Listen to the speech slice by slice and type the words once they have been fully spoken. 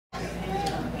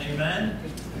Amen?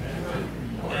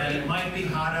 And it might be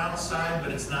hot outside,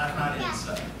 but it's not hot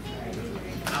inside.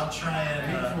 I'll try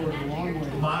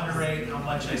and moderate how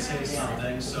much I say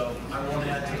something, so I won't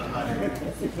add to the hot.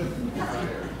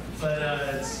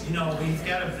 But, we've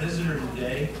got a visitor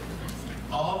today,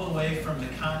 all the way from the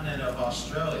continent of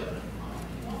Australia.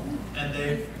 And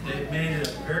they've made a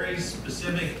very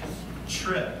specific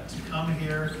trip to come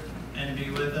here and be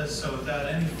with us. So without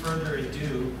any further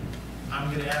ado, I'm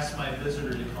going to ask my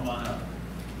visitor to come on up.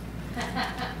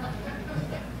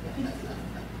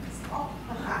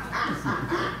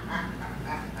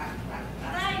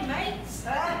 Hi, mates.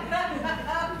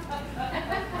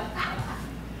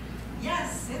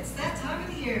 Yes, it's that time of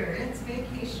the year. It's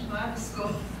Vacation Bible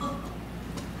School.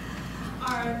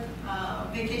 Our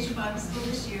Vacation Bible School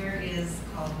this year is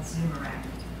called Zoomerang.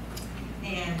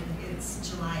 And it's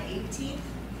July 18th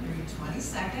through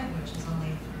 22nd, which is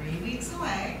only 3 weeks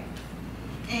away.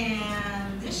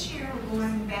 And this year we're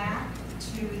going back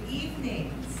to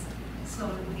evenings. So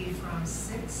it will be from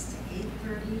 6 to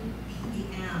 8:30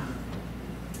 p.m.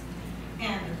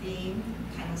 And the theme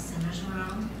kind of centers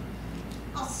around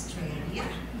Australia,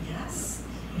 yes,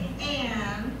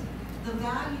 and the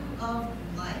value of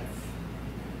life.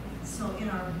 So in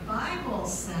our Bible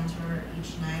Center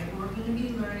each night, we're going to be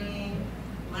learning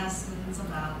lessons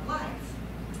about life.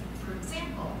 For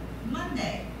example,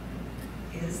 Monday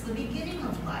is the beginning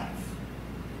of life.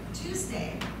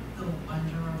 Tuesday, the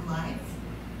wonder of life.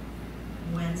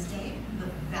 Wednesday, the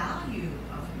value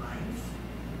of life.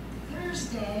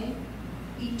 Thursday,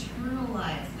 eternal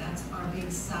life. That's our big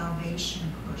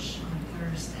salvation push on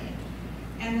Thursday.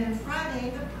 And then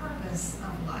Friday, the purpose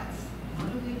of life.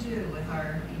 What do we do with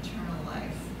our eternal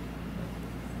life?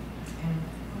 And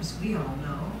of course, we all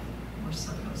know we're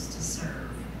supposed to serve.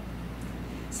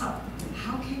 So,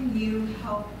 how can you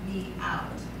help me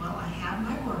out? Well, I have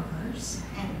my workers,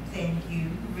 and thank you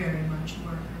very much,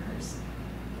 workers.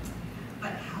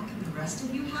 But how can the rest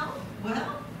of you help?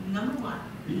 Well, number one,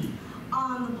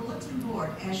 on the bulletin board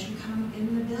as you come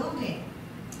in the building,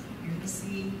 you're going to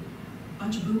see a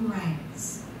bunch of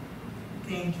boomerangs.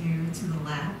 Thank you to the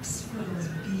Laps for those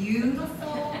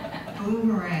beautiful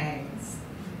boomerangs.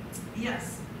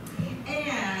 Yes.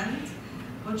 And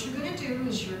what you're going to do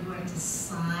is you're going to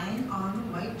sign on the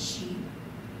white sheet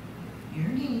your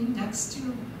name next to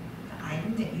the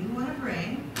item that you want to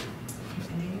bring.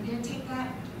 And then you're going to take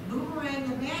that boomerang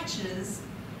that matches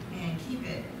and keep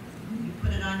it. You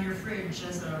put it on your fridge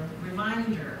as a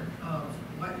reminder of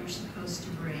what you're supposed to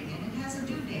bring. And it has a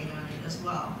due date on it as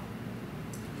well.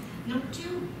 Number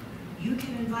two, you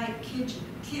can invite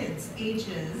kids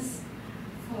ages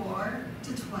 4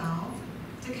 to 12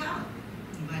 to come.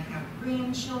 You might have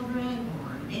grandchildren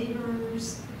or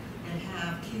neighbors that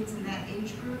have kids in that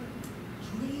age group.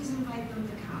 Please invite them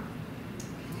to come.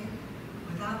 Okay?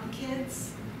 Without the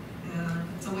kids,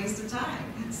 it's a waste of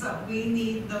time. So we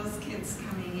need those kids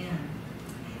coming in.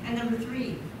 And number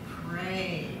three,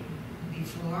 pray.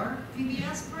 Before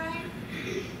VBS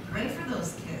pray for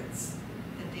those kids,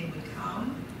 that they would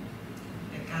come,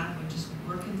 that God would just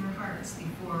work in their hearts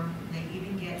before they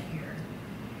even get here.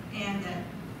 And that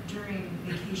during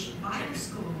Vacation Bible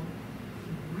School,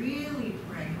 really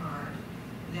pray hard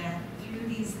that through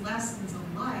these lessons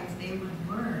of life, they would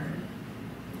learn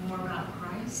more about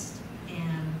Christ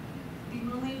and be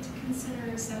willing to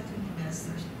consider accepting Him as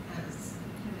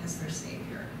their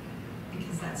Savior,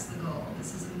 because that's the goal.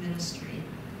 This is a ministry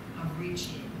of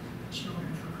reaching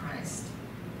children for Christ.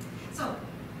 So,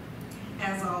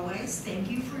 as always, thank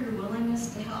you for your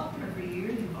willingness to help. Every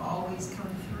year you've always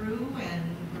come through,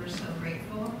 and we're so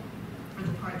grateful for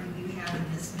the part that you have in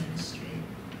this ministry.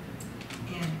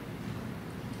 And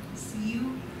see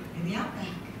you in the Outback.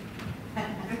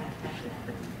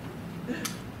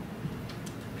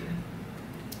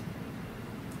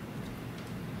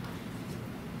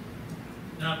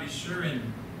 Now be sure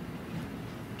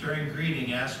during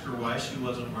greeting, ask her why she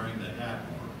wasn't wearing the hat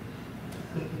more.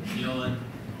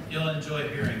 You'll enjoy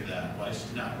hearing that, why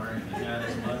she's not wearing the hat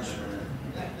as much.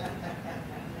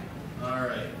 All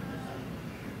right.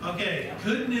 Okay,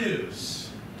 good news.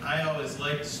 I always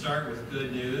like to start with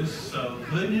good news. So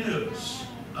good news.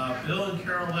 Bill and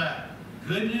Carol Lapp,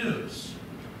 good news.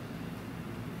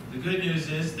 The good news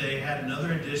is they had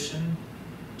another addition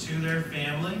to their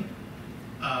family.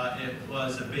 It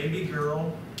was a baby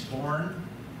girl born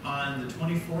on the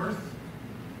 24th,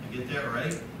 I get that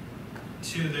right,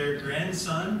 to their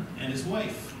grandson and his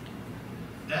wife.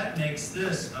 That makes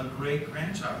this a great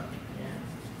grandchild.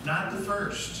 Not the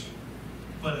first,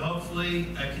 but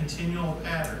hopefully a continual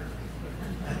pattern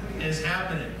is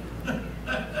happening.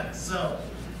 So,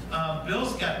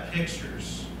 Bill's got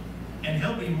pictures and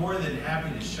he'll be more than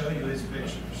happy to show you his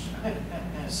pictures.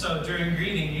 So during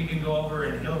greeting, you can go over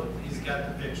and he's got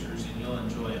the pictures and you'll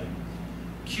enjoy them.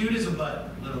 Cute as a button,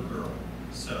 little girl.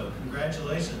 So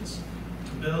congratulations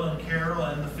to Bill and Carol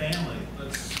and the family.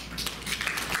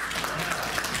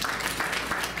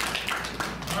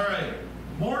 All right,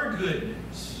 more good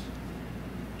news.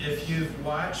 If you've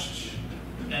watched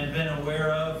and been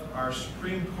aware of, our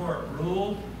Supreme Court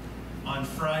ruled on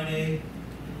Friday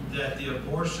that the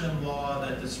abortion law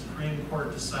that the Supreme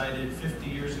Court decided 50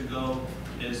 years ago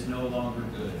is no longer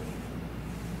good.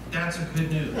 That's a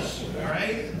good news,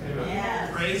 right?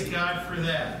 Yes. Praise God for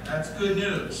that. That's good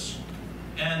news.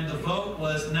 And the vote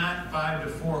was not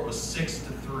 5-4, it was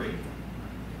 6-3.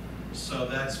 So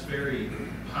that's very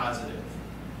positive.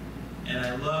 And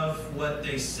I love what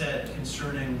they said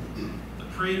concerning the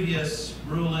previous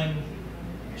ruling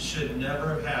should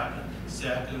never have happened.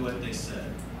 Exactly what they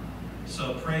said.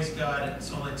 So praise God,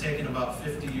 it's only taken about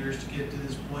 50 years to get to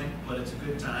this point, but it's a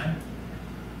good time.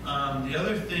 The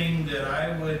other thing that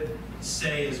I would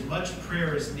say is much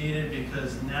prayer is needed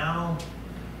because now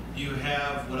you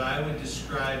have what I would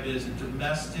describe as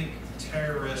domestic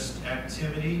terrorist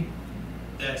activity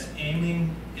that's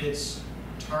aiming its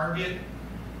target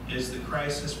is the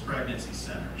crisis pregnancy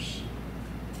centers.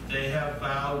 They have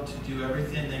vowed to do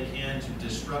everything they can to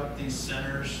disrupt these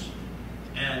centers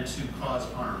and to cause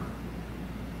harm.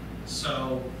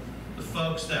 So the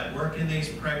folks that work in these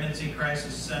pregnancy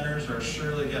crisis centers are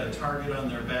surely got a target on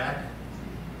their back,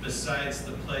 besides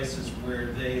the places where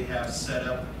they have set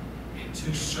up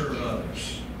to serve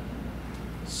others.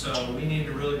 So we need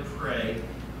to really pray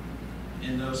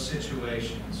in those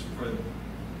situations for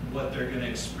what they're going to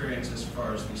experience as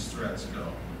far as these threats go.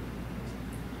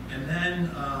 And then,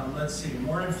 let's see,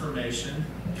 more information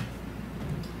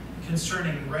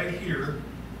concerning right here.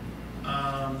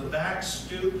 The back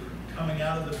stoop coming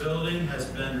out of the building has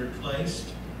been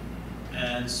replaced,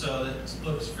 and so it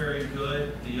looks very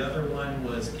good. The other one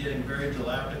was getting very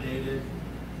dilapidated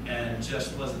and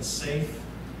just wasn't safe,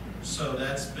 so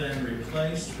that's been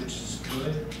replaced, which is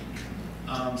good.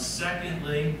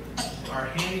 Secondly, our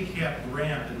handicapped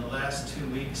ramp in the last 2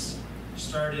 weeks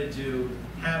started to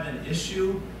have an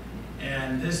issue,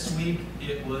 and this week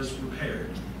it was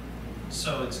repaired.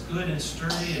 So it's good and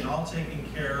sturdy and all taken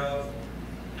care of,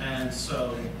 and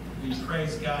so we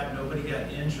praise God nobody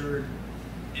got injured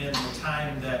in the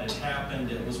time that it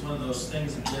happened. It was one of those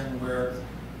things again where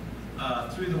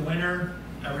through the winter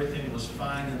everything was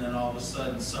fine, and then all of a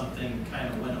sudden something kind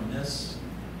of went amiss,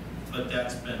 but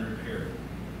that's been repaired.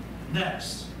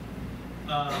 Next,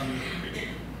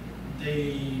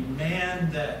 the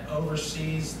man that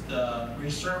oversees the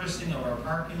resurfacing of our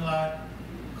parking lot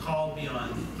called me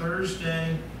on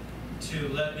Thursday to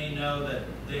let me know that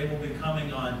they will be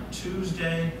coming on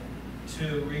Tuesday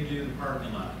to redo the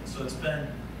parking lot. So it's been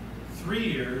 3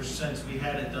 years since we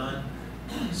had it done,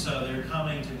 so they're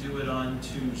coming to do it on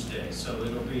Tuesday. So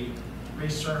it'll be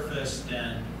resurfaced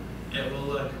and it will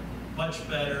look much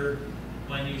better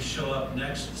when you show up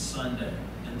next Sunday.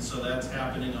 And so that's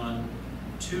happening on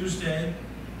Tuesday.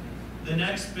 The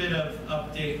next bit of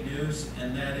update news,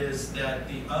 and that is that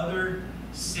the other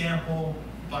sample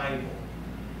Bible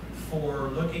for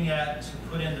looking at to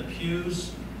put in the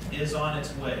pews is on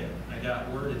its way. I got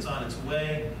word it's on its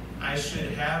way. I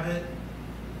should have it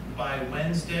by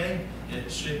Wednesday.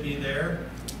 It should be there.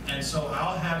 And so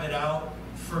I'll have it out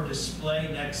for display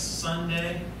next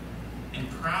Sunday. And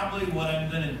probably what I'm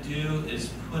going to do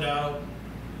is put out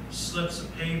slips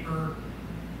of paper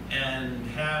and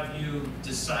have you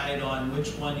decide on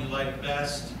which one you like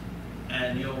best.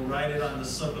 And you'll write it on the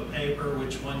slip of paper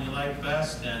which one you like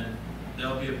best, and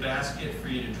there'll be a basket for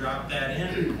you to drop that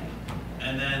in.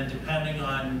 And then depending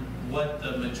on what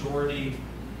the majority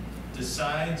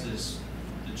decides is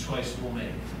the choice we'll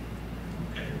make.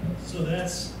 Okay, so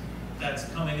that's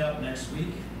coming up next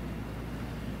week.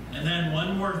 And then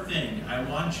one more thing, I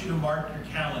want you to mark your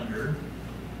calendar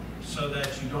so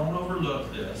that you don't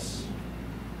overlook this,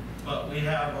 but we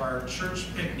have our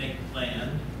church picnic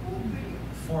planned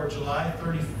for July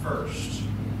 31st.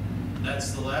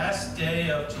 That's the last day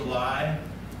of July,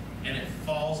 and it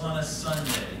falls on a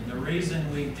Sunday. And the reason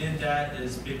we did that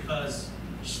is because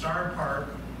Star Park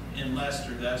in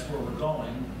Leicester, that's where we're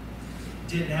going,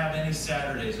 didn't have any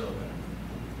Saturdays open.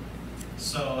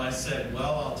 So I said,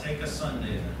 well, I'll take a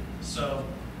Sunday then. So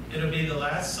it'll be the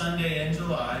last Sunday in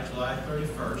July, July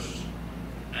 31st.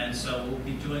 And so we'll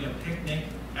be doing a picnic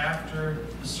after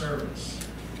the service.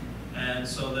 And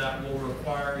so that will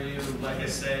require you, like I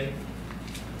say,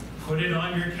 put it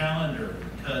on your calendar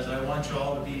because I want you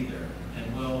all to be there.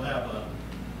 And we'll have a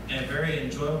very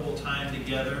enjoyable time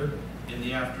together in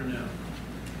the afternoon.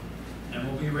 And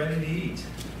we'll be ready to eat.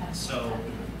 So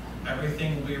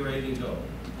everything will be ready to go.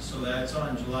 So that's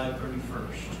on July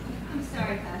 31st. I'm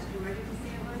sorry, Pastor, where did you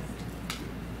say it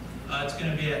was? It's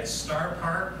going to be at Star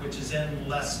Park, which is in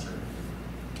Leicester.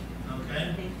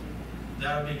 Okay? Thank you.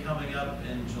 That will be coming up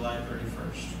in July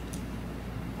 31st.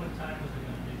 What time is it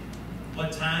going to be?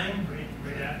 What time?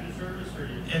 Right after service, or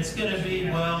you? It's going to be,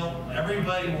 well,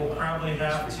 everybody will probably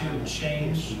have to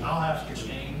change. I'll have to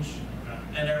change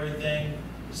and everything.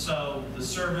 So the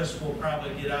service will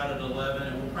probably get out at 11,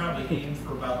 and we'll probably aim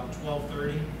for about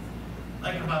 12:30,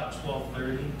 like about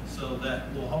 12:30. So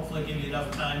that will hopefully give you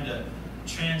enough time to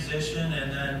transition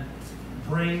and then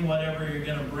bring whatever you're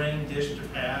going to bring, dish to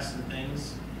pass and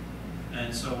things.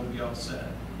 And so we'll be all set.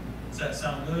 Does that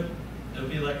sound good? It'll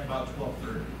be like about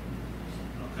 12:30.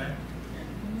 Okay?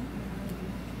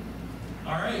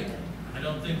 All right. I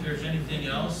don't think there's anything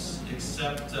else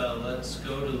except let's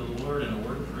go to the Lord in a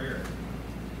word of prayer.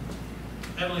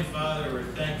 Heavenly Father, we're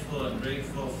thankful and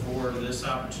grateful for this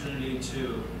opportunity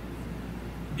to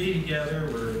be together.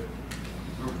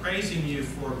 We're praising you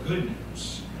for good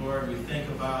news. Lord, we think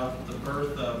about the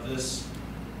birth of this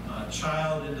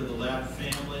child into the Lapp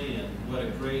family, and what a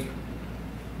great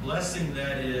blessing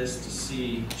that is to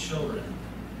see children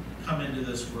come into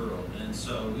this world. And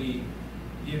so we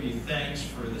give you thanks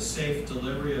for the safe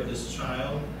delivery of this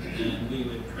child, and we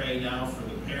would pray now for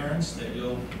the parents that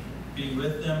you'll be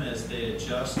with them as they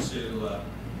adjust to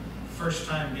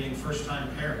being first-time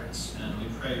parents. And we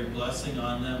pray your blessing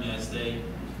on them as they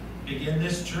begin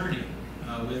this journey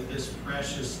with this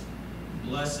precious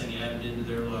blessing added into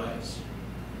their lives.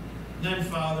 And then,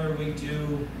 Father, we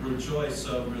do rejoice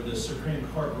over the Supreme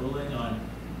Court ruling on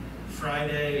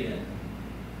Friday, and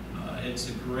it's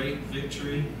a great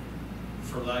victory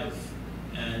for life.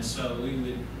 And so we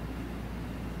would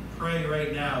pray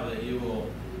right now that you will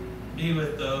be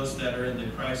with those that are in the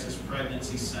crisis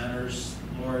pregnancy centers,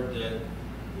 Lord, that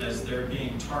as they're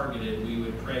being targeted, we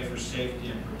would pray for safety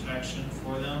and protection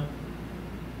for them.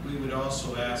 We would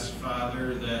also ask,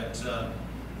 Father, that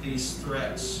these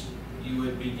threats you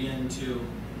would begin to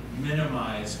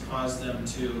minimize, cause them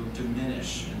to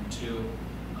diminish and to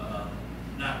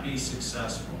not be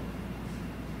successful.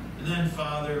 And then,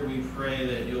 Father, we pray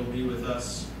that you'll be with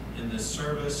us in this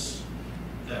service,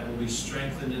 that will be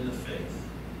strengthened in the faith.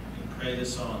 We pray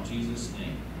this all in Jesus'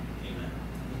 name. Amen.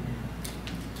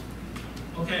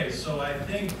 Okay, so I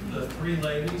think the three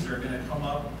ladies are going to come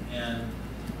up, and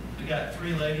we got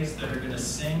three ladies that are going to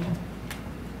sing.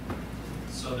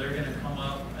 So they're going to come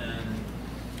up, and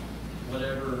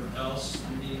whatever else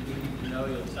we need to know,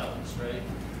 you'll tell us, right?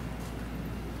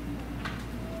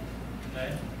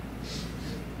 Okay?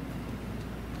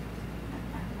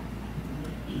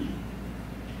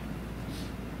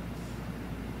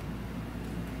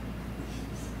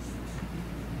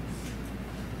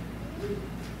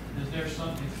 Is there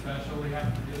something special we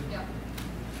have to do? Yep.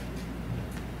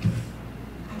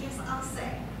 I guess I'll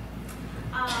say.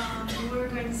 We're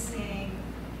going to sing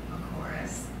a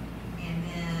chorus, and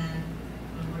then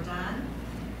when we're done,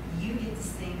 you get to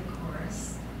sing the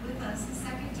chorus with us a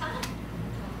second time.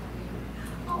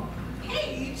 Oh,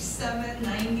 page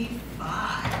 795.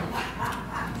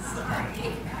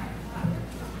 Sorry.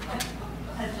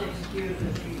 That's an excuse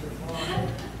that she was born.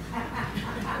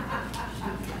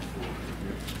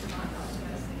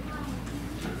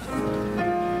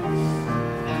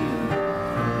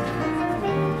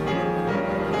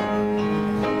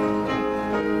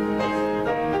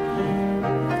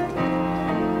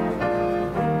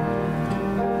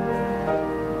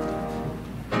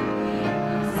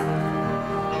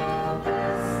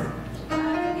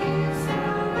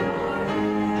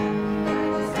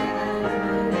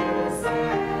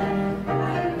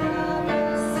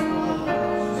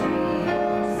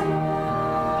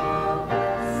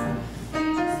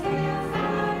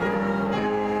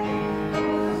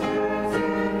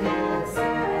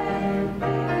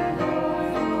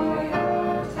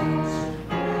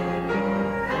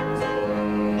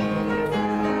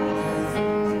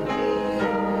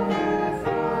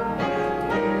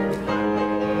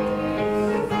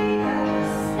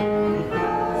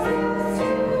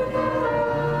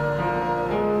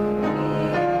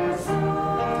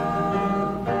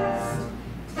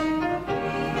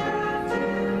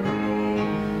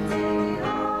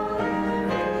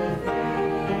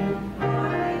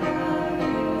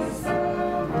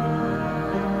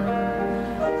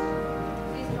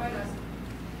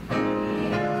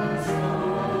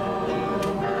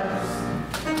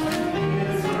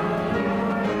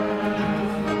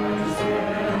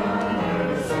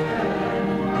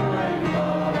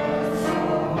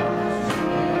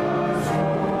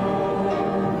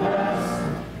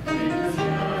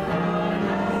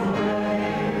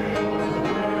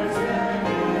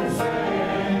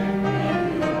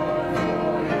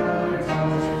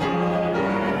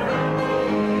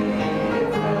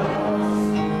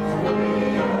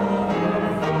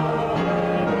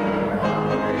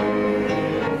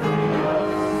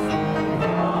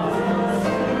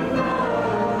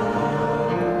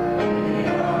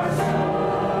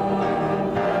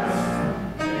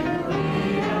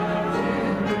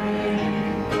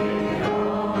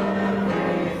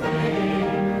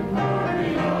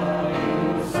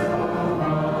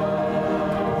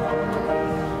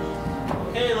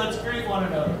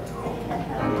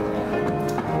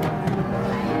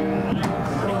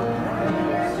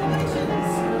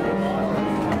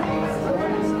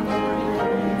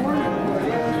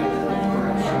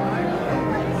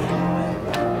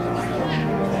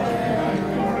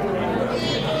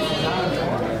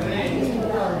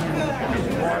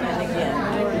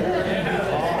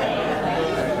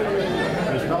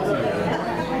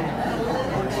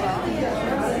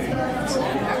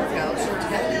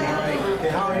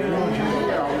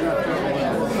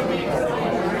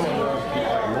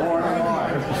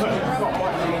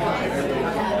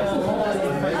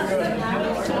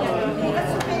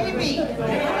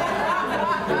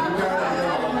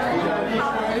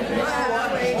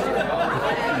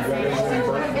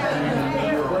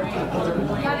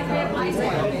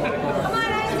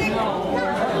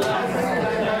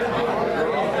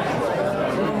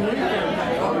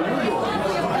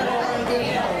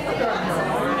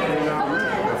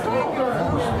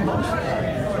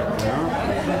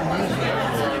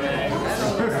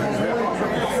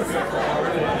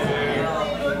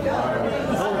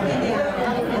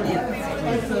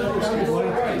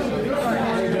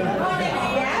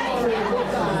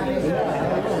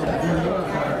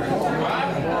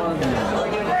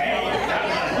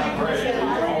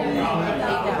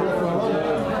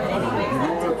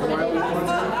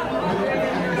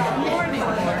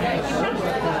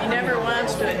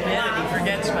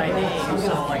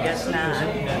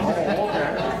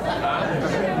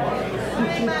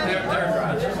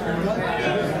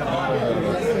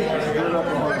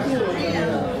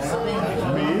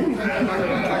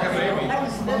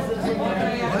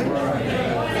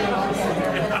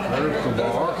 There's the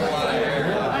bar.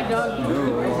 Hi, Doug.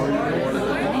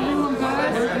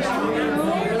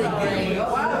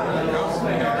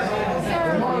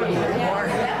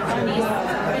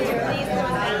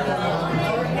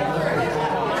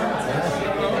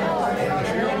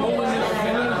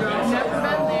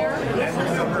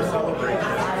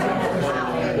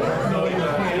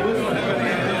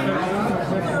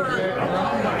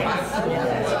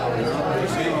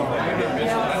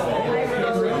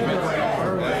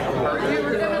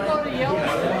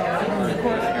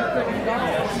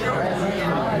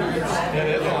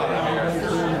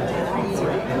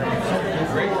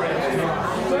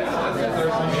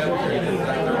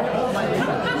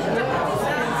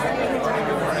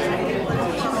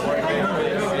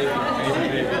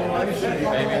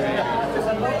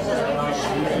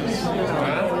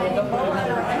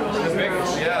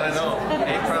 Yeah, I know.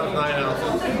 8 pounds, 9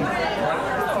 ounces.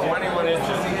 21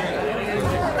 inches.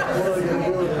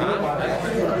 Huh?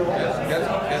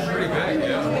 That's pretty big,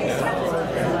 yeah.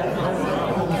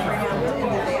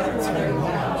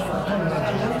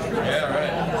 Yeah,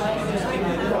 right.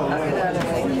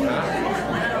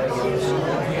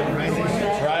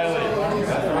 Riley.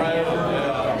 That's Riley,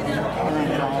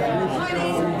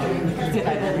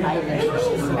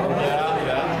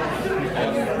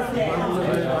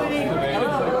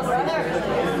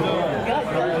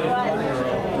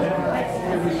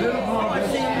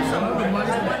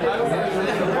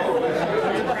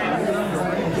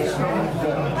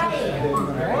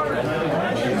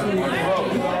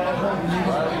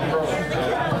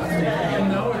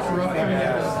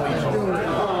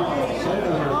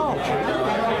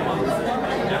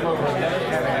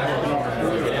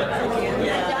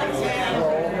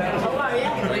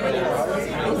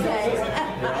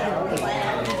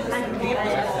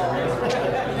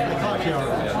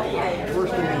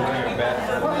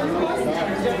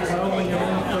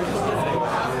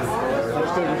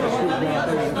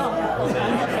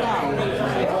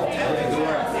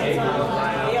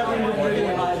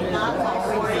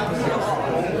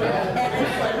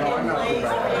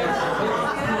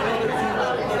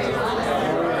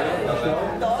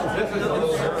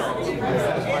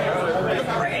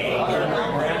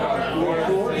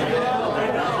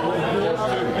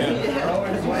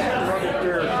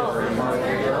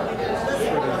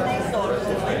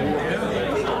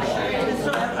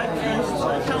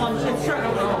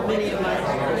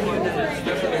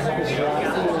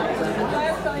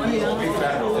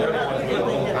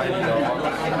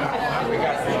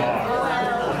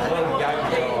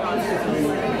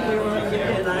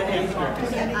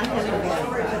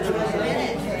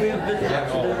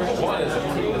 One is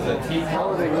a tea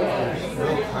powder,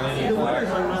 real tiny black.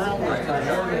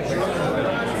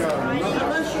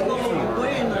 Unless you go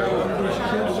way in there, these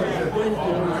kids are going to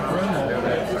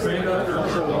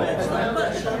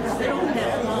they don't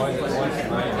have I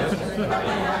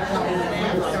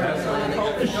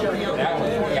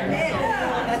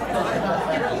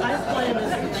plan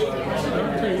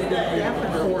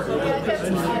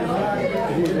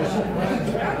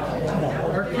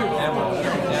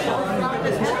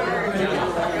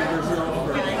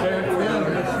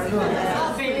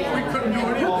we couldn't do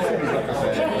anything.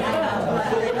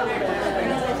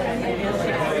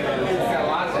 Got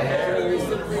lots of hair.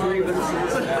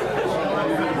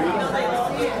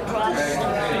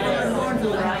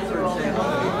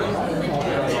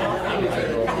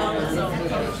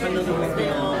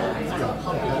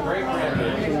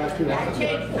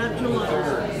 Not too much.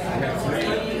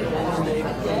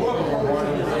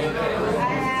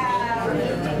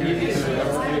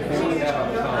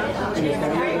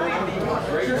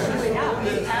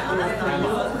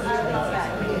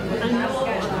 I know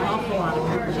an awful lot of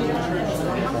people in church.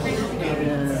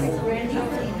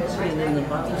 And in the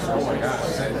Baptist Church,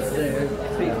 they're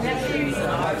big issues. I'm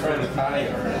not trying to tie you.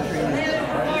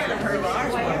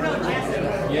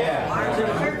 Yeah.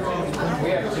 We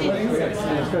have two.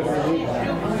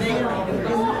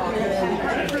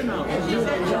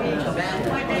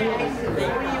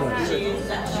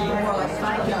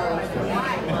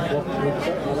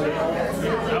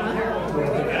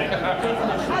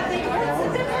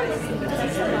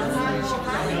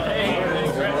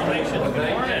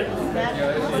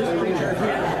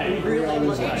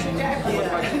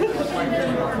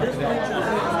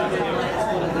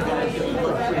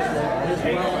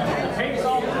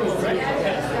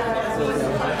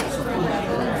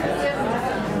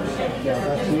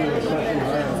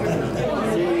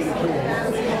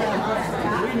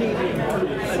 We need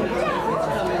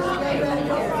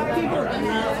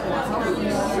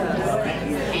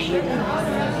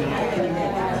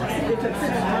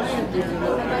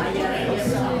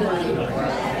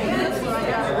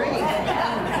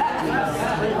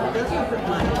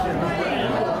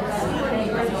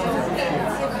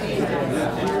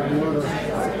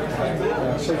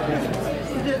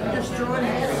Destroyed it.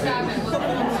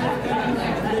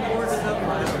 They boarded up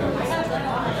my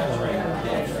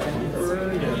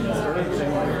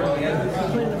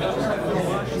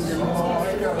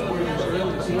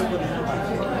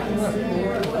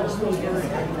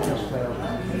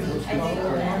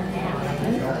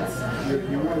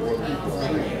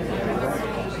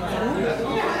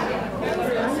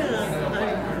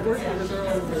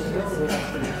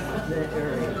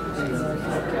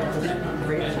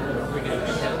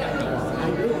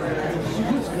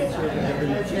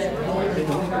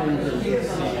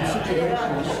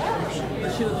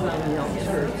she was around the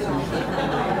outskirts.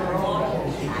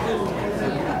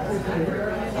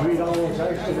 Read all those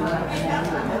accidents.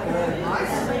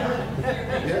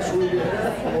 Yes, we did.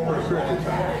 Over cricket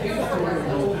time.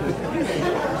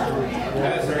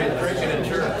 Guys, there ain't cricket in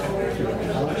church.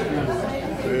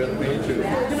 Yeah, me too.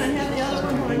 Can I have the other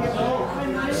one when I get home?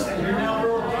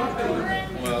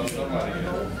 Well, somebody is.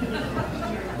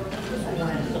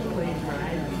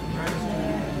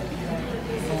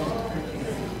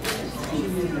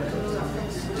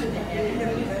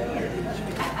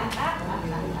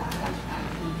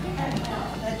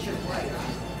 That's your wife.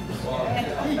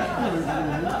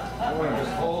 I want to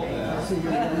just hold that.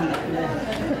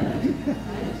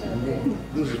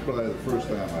 This is probably the first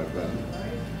time I've been.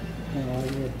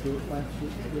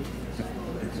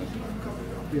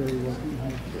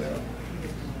 Yeah.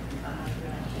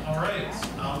 All right,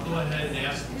 I'll go ahead and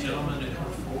ask the gentleman to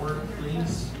come forward,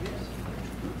 please.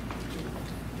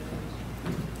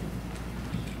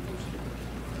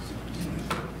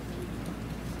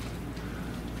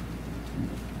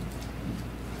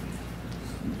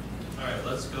 All right,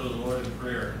 let's go to the Lord in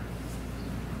prayer.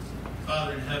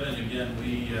 Father in heaven, again,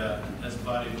 we, as a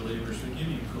body of believers, we give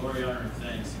you glory, honor, and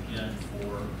thanks again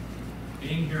for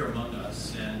being here among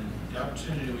us and the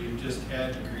opportunity we've just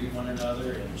had to greet one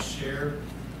another and share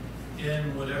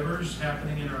in whatever's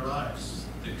happening in our lives,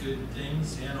 the good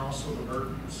things and also the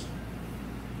burdens.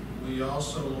 We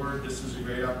also, Lord, this is a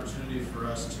great opportunity for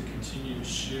us to continue to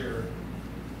share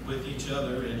with each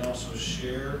other and also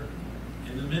share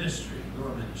in the ministry, your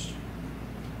ministry.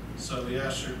 So we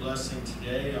ask your blessing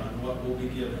today on what will be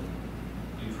given.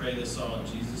 We pray this all in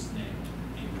Jesus' name.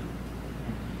 Amen.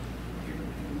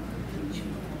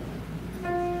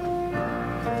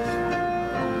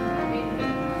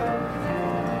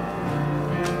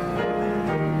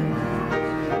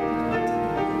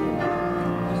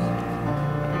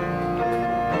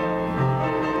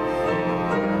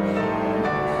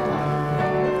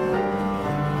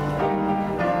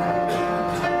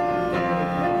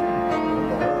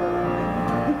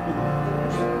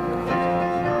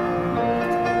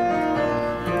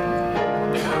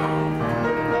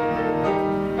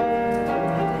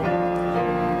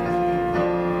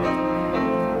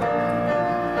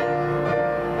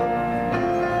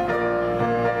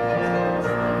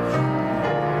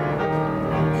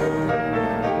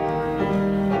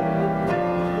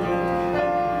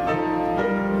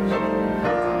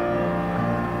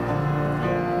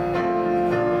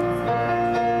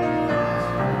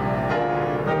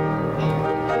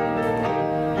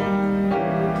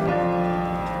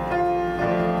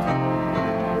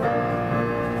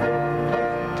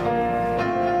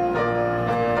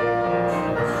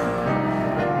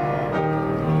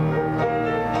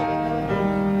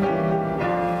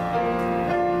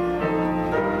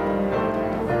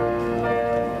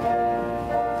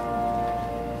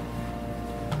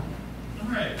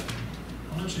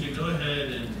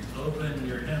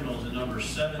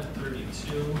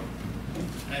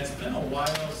 It's been a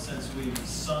while since we've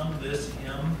sung this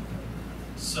hymn,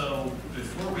 so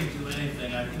before we do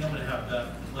anything, I think I'm going to have Beth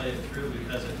play it through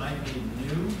because it might be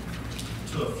new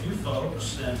to a few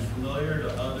folks and familiar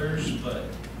to others, but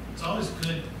it's always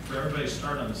good for everybody to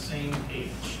start on the same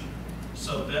page.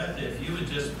 So Beth, if you would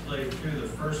just play through the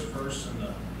first verse and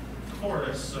the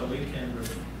chorus so we can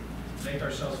make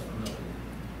ourselves familiar.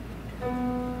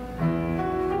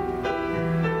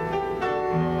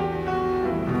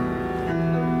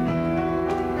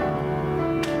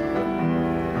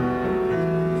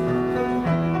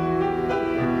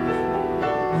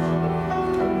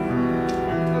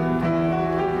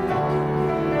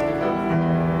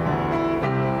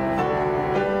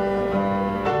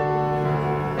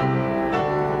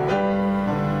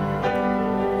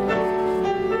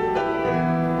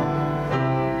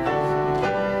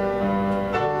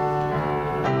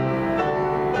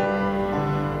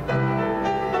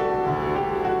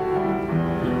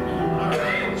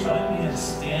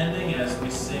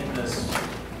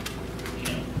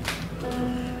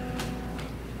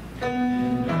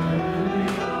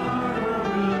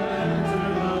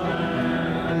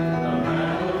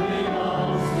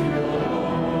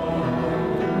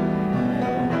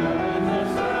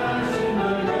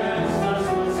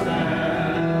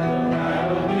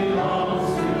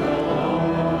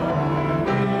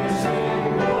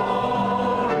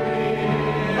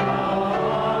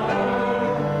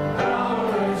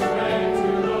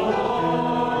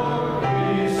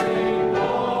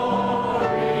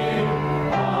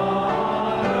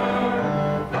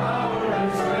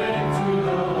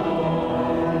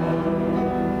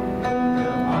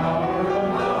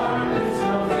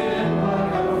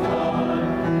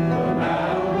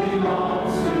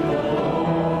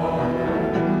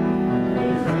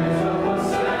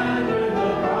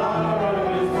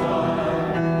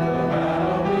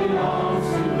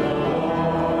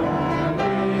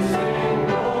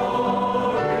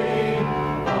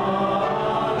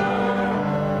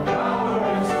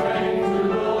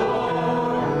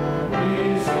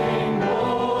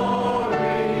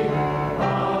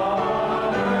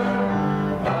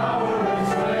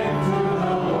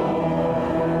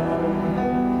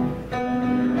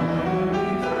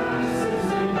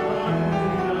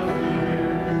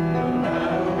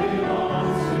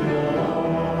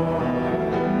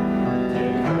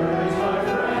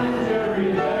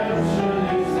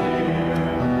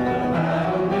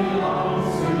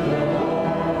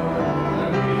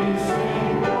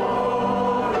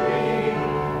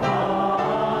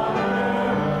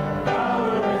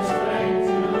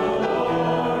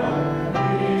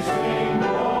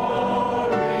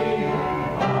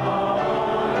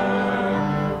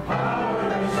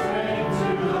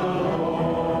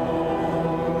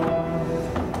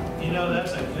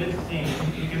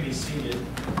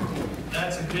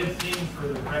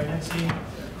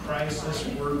 anti-crisis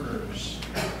workers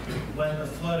when the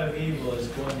flood of evil is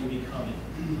going to be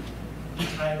coming.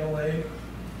 Tidal wave,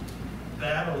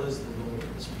 battle is the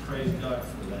Lord's. Praise God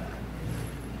for that.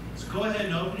 So go ahead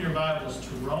and open your Bibles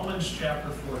to Romans chapter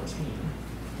 14.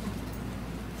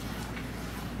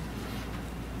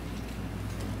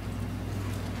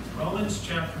 Romans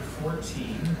chapter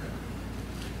 14.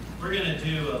 We're going to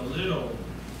do a little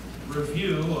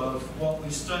review of what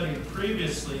we studied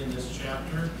previously in this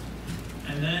chapter,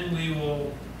 and then we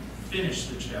will finish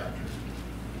the chapter.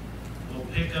 We'll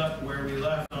pick up where we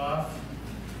left off,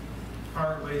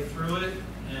 partway through it,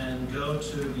 and go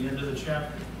to the end of the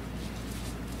chapter.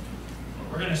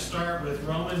 We're going to start with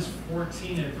Romans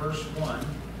 14 and verse 1.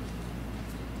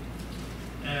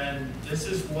 And this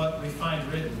is what we find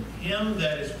written. Him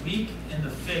that is weak in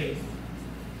the faith,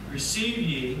 receive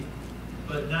ye,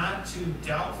 but not to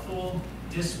doubtful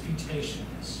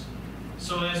disputations.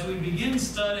 So as we begin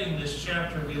studying this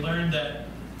chapter, we learn that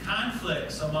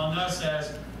conflicts among us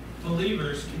as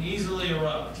believers can easily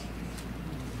erupt.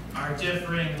 Our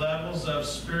differing levels of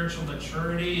spiritual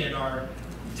maturity and our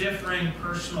differing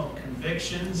personal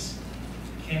convictions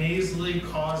can easily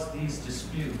cause these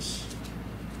disputes.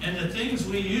 And the things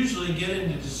we usually get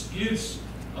into disputes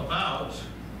about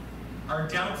are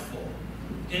doubtful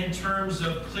in terms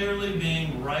of clearly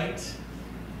being right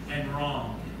and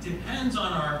wrong. It depends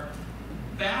on our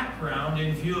background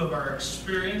in view of our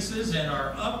experiences and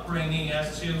our upbringing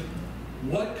as to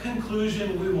what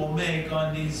conclusion we will make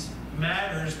on these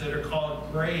matters that are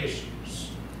called gray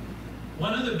issues.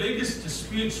 One of the biggest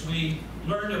disputes we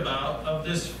learned about of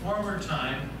this former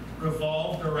time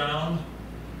revolved around,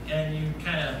 and you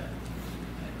kind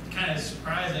of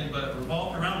surprising, but it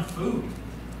revolved around food.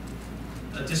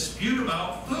 A dispute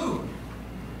about food.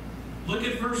 Look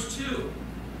at verse 2.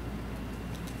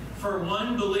 For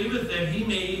one believeth that he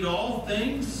may eat all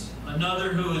things,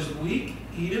 another who is weak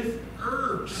eateth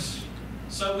herbs.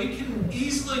 So we can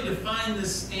easily define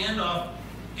this standoff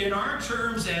in our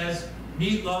terms as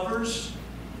meat lovers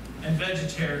and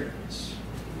vegetarians.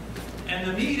 And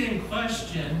the meat in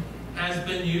question has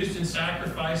been used in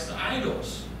sacrifice to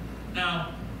idols.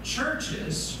 Now,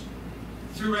 churches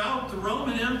throughout the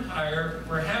Roman Empire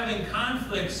were having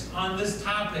conflicts on this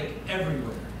topic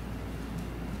everywhere.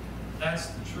 That's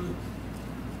the truth.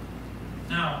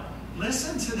 Now,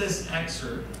 listen to this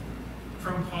excerpt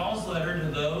from Paul's letter to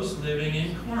those living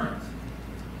in Corinth.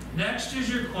 Next is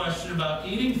your question about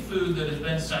eating food that has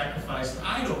been sacrificed to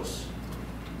idols.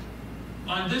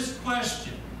 On this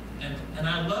question, and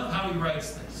I love how he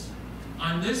writes this,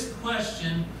 on this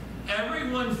question,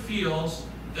 everyone feels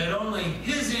that only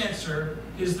his answer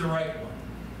is the right one.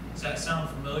 Does that sound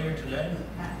familiar today?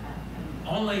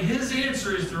 Only his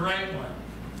answer is the right one.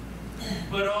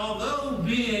 But although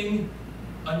being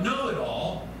a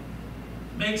know-it-all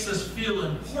makes us feel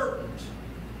important,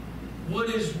 what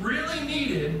is really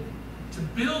needed to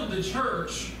build the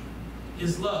church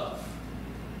is love.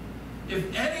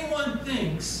 If anyone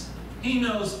thinks he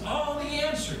knows all the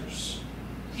answers,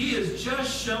 he is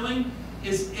just showing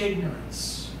his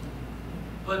ignorance.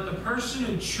 But the person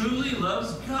who truly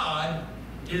loves God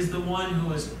is the one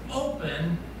who is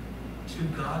open to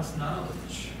God's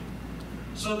knowledge.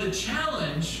 So the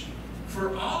challenge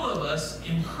for all of us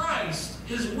in Christ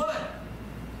is what?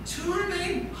 To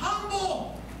remain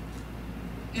humble.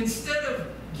 Instead of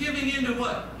giving into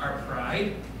what? Our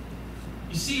pride.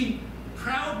 You see,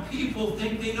 proud people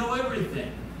think they know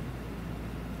everything.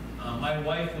 My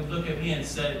wife would look at me and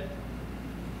said,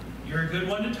 "You're a good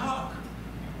one to talk."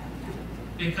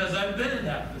 Because I've been in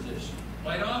that position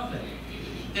quite often.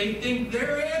 They think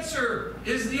their answer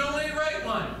is the only right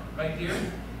one. Right here.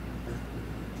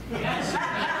 Yes.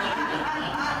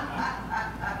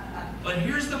 But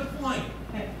here's the point.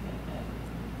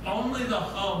 Only the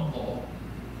humble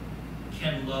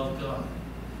can love God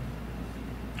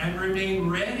and remain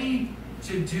ready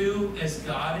to do as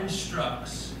God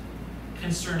instructs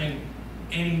concerning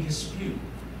any dispute,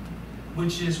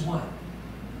 which is what?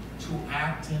 To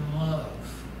act in love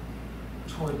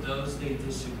toward those they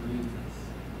disagree with.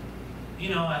 You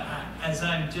know, as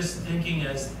I'm just thinking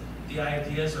as the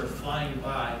ideas are flying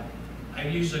by, I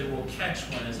usually will catch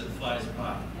one as it flies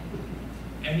by.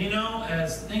 And you know,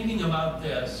 as thinking about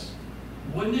this,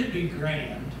 wouldn't it be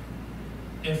grand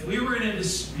if we were in a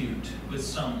dispute with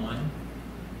someone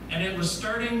and it was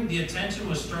starting, the attention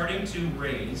was starting to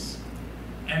raise,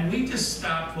 and we just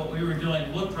stopped what we were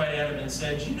doing, looked right at them and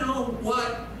said, "You know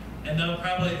what?" And they'll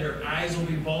probably, their eyes will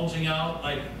be bulging out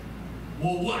like,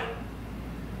 "Well, what?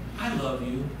 I love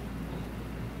you."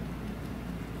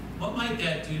 What might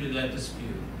that do to that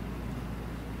dispute?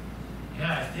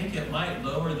 Yeah, I think it might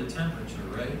lower the temperature,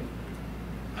 right?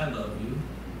 I love you.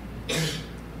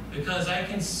 Because I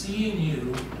can see in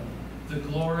you the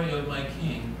glory of my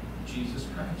King, Jesus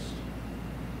Christ.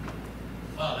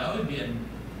 Wow, that would be an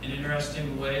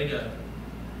interesting way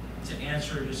to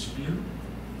answer a dispute.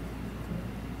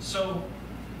 So,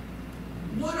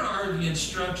 what are the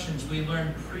instructions we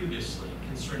learned previously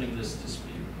concerning this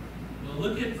dispute? Well,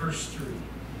 look at verse 3.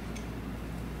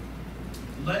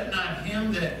 Let not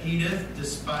him that eateth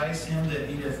despise him that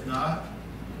eateth not,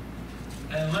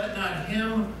 and let not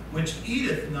him which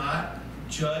eateth not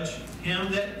judge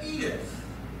him that eateth,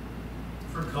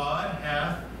 for God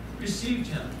hath received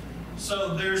him.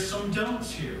 So there's some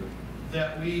don'ts here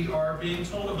that we are being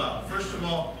told about. First of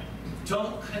all,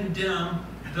 don't condemn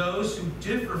those who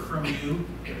differ from you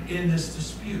in this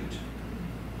dispute.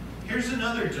 Here's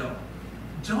another don't.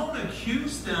 Don't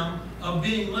accuse them of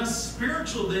being less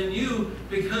spiritual than you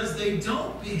because they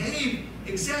don't behave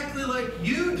exactly like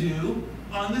you do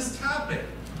on this topic.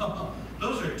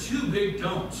 Those are two big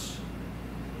don'ts.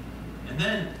 And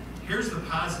then, here's the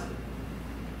positive.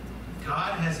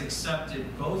 God has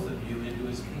accepted both of you into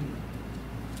his kingdom.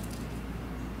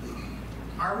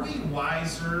 Are we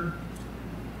wiser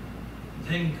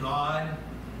than God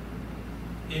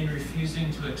in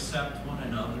refusing to accept one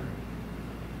another?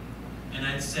 And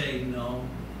I'd say no,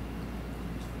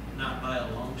 not by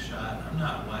a long shot. I'm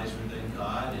not wiser than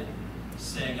God in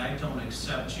saying I don't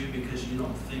accept you because you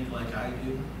don't think like I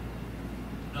do.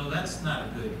 No, that's not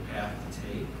a good path to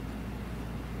take.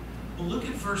 Well, look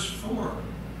at verse 4.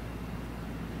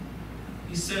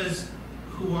 He says,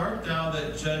 who art thou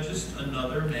that judgest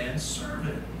another man's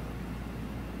servant?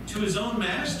 To his own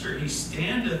master he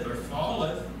standeth or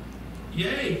falleth.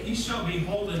 Yea, he shall be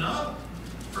holden up,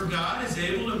 for God is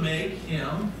able to make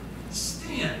him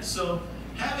stand. So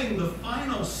having the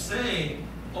final say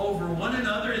over one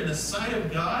another in the sight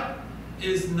of God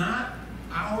is not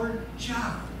our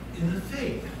job in the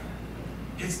faith.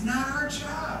 It's not our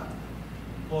job.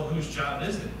 Well, whose job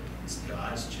is it? It's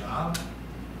God's job.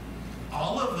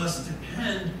 All of us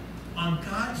depend on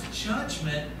God's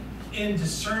judgment in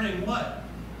discerning what?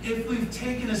 If we've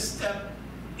taken a step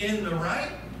in the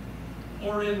right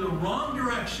or in the wrong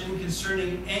direction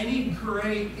concerning any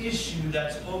gray issue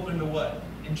that's open to what?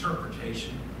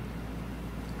 Interpretation.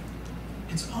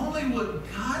 It's only what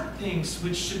God thinks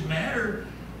which should matter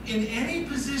in any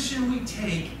position we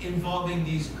take involving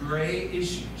these gray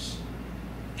issues.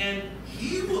 And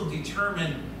he will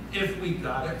determine if we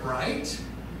got it right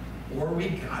or we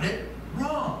got it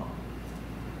wrong.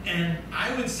 And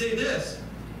I would say this,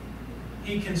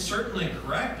 he can certainly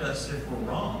correct us if we're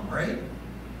wrong, right?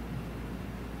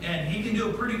 And he can do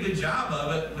a pretty good job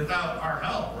of it without our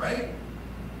help, right?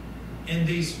 In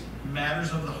these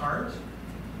matters of the heart.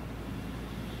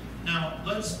 Now,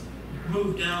 let's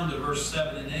move down to verse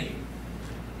 7 and 8.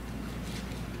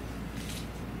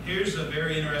 Here's a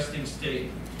very interesting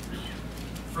statement.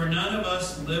 For none of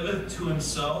us liveth to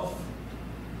himself,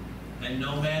 and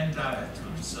no man dieth to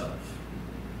himself.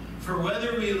 For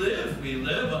whether we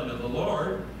live unto the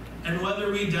Lord, and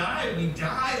whether we die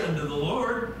unto the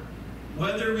Lord.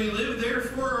 Whether we live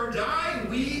therefore or die,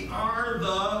 we are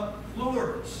the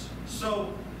Lord's.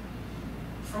 So,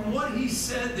 from what he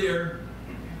said there,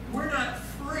 we're not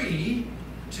free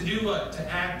to do what?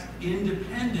 To act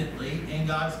independently in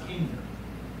God's kingdom.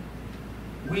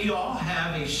 We all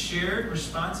have a shared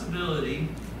responsibility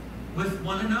with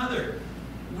one another.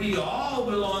 We all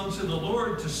belong to the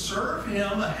Lord to serve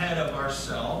him ahead of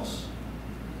ourselves.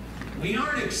 We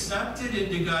aren't accepted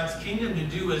into God's kingdom to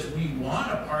do as we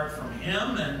want apart from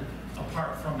him and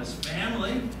apart from his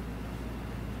family.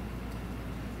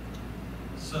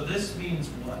 So this means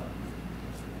what?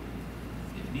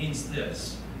 It means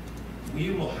this.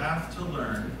 We will have to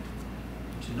learn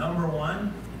to, number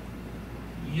one,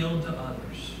 yield to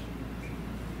others.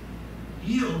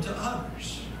 Yield to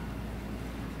others.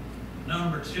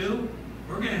 Number two,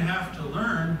 we're going to have to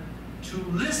learn to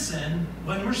listen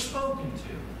when we're spoken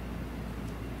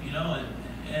to. You know,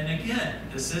 and again,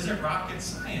 this isn't rocket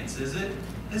science, is it?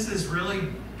 This is really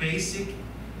basic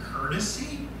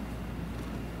courtesy.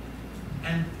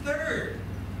 And third,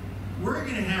 we're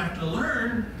going to have to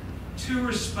learn to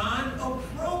respond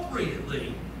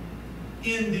appropriately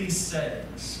in these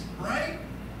settings, right?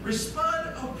 Respond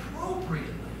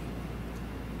appropriately.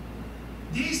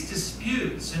 These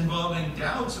disputes involving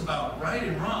doubts about right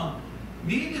and wrong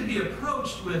need to be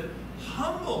approached with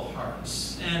humble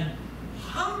hearts and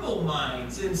humble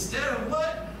minds instead of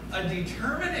what? A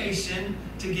determination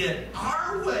to get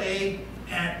our way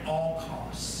at all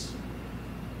costs.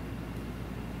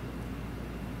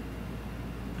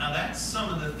 Now that's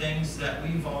some of the things that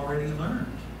we've already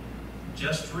learned.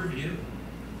 Just review.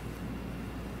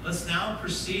 Let's now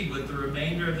proceed with the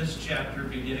remainder of this chapter,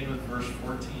 beginning with verse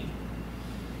 14.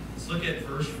 Let's look at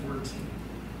verse 14.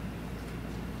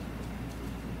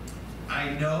 I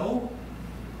know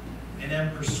and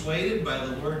am persuaded by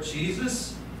the Lord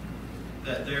Jesus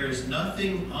that there is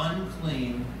nothing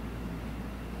unclean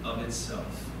of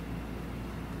itself.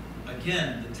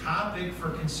 Again, the topic for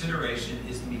consideration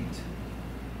is meat.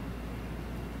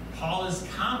 Paul is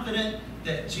confident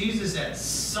that Jesus at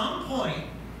some point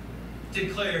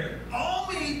declared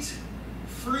all meat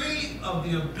free of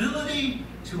the ability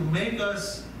to make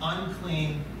us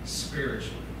unclean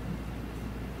spiritually.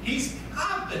 He's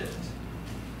confident.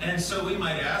 And so we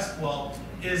might ask, well,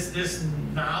 is this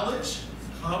knowledge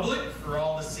public for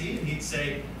all to see? And he'd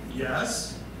say,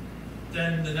 yes.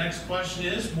 Then the next question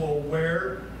is, well,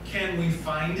 where can we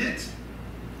find it?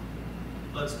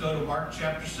 Let's go to Mark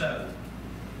chapter 7.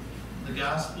 The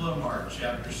Gospel of Mark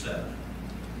chapter 7.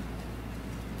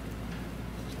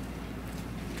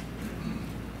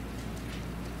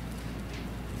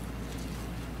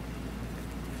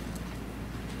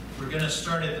 We're going to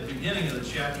start at the beginning of the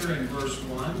chapter in verse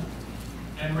 1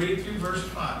 and read through verse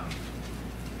 5.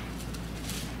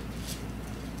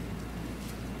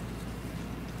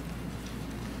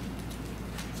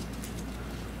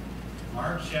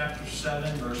 Mark chapter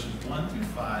 7, verses 1 through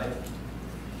 5.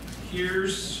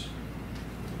 Here's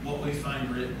what we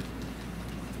find written.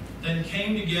 Then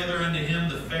came together unto him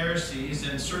the Pharisees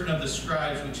and certain of the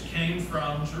scribes which came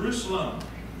from Jerusalem.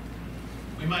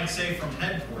 We might say from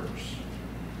headquarters.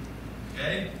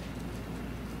 Okay?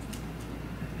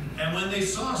 And when they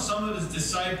saw some of his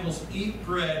disciples eat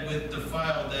bread with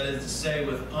defiled, that is to say,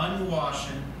 with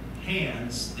unwashen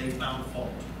hands, they found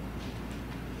fault.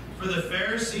 For the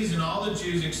Pharisees and all the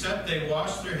Jews, except they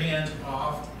wash their hands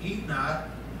oft, eat not,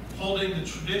 holding the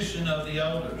tradition of the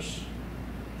elders.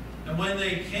 And when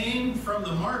they came from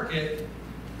the market,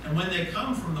 and when they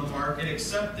come from the market,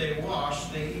 except they wash,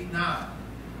 they eat not.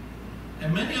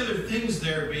 And many other things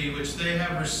there be which they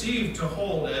have received to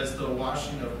hold, as the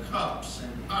washing of cups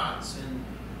and pots and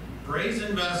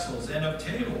brazen vessels and of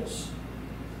tables.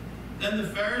 Then the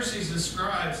Pharisees and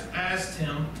scribes asked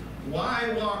him,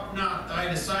 why walk not thy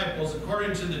disciples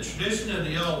according to the tradition of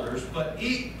the elders, but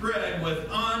eat bread with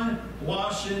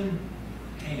unwashen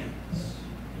hands?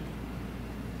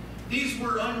 These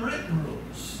were unwritten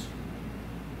rules,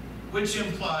 which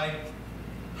implied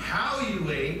how you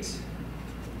ate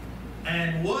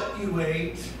and what you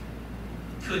ate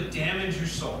could damage your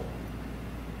soul.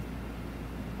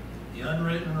 The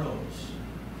unwritten rules.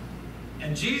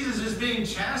 And Jesus is being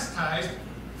chastised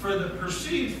for the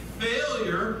perceived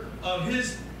failure of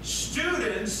his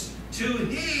students to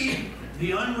heed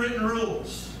the unwritten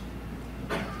rules.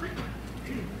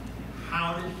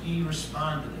 How did he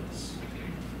respond to this?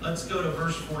 Let's go to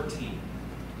verse 14.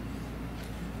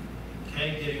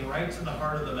 Okay, getting right to the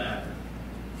heart of the matter.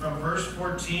 From verse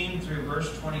 14 through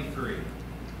verse 23.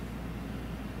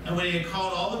 And when he had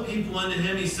called all the people unto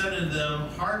him, he said unto them,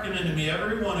 hearken unto me,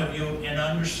 every one of you, and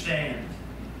understand.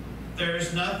 There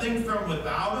is nothing from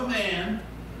without a man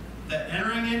that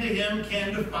entering into him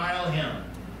can defile him.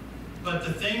 But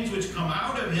the things which come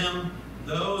out of him,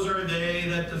 those are they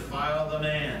that defile the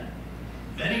man.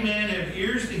 If any man have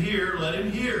ears to hear, let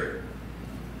him hear.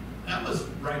 That was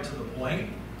right to the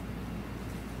point.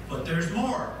 But there's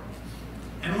more.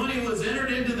 And when he was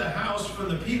entered into the house from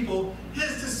the people,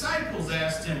 his disciples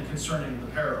asked him concerning the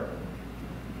parable.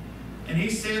 And he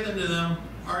said unto them,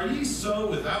 are ye so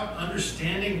without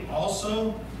understanding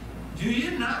also? Do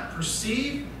ye not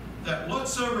perceive that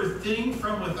whatsoever thing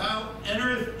from without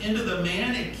entereth into the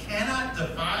man, it cannot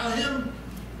defile him?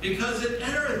 Because it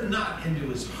entereth not into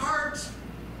his heart,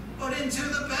 but into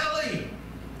the belly,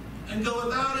 and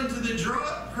goeth out into the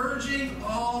draught, purging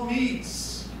all meats.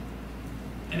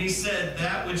 And he said,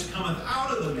 that which cometh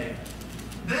out of the man,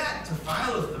 that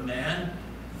defileth the man,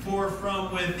 for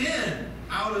from within,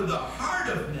 out of the heart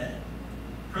of men,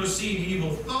 proceed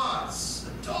evil thoughts,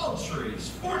 adulteries,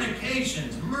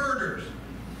 fornications, murders,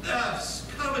 thefts,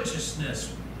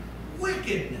 covetousness,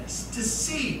 wickedness,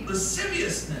 deceit,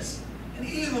 lasciviousness, an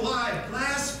evil eye,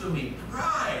 blasphemy,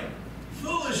 pride,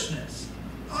 foolishness.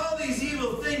 All these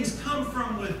evil things come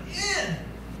from within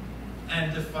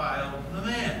and defile the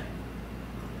man.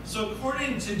 So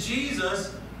according to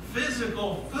Jesus,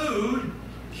 physical food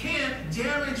can't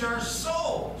damage our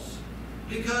souls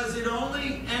because it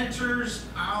only enters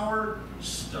our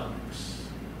stomachs.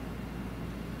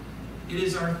 It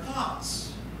is our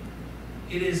thoughts,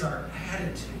 it is our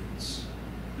attitudes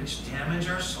which damage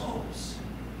our souls.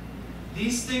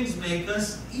 These things make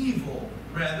us evil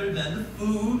rather than the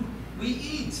food we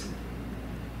eat.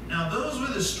 Now those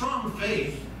with a strong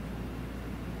faith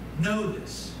know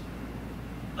this,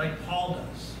 like Paul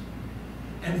does,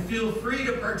 and feel free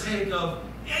to partake of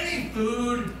any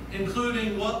food,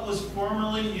 including what was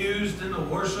formerly used in the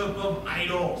worship of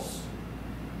idols.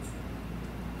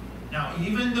 Now,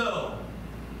 even though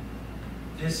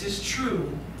this is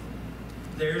true,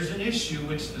 there's an issue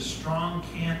which the strong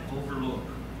can't overlook.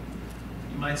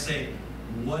 You might say,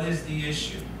 what is the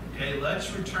issue? Okay,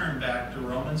 let's return back to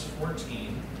Romans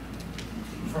 14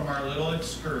 from our little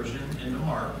excursion into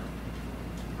Mark.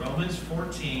 Romans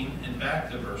 14 and back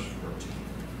to verse 14.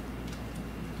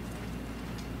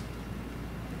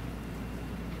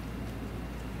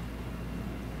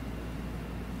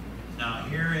 Now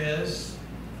here is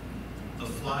the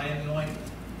fly in the ointment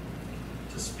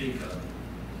to speak of.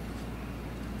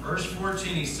 Verse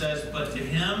 14, he says, "But to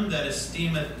him that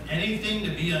esteemeth anything to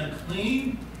be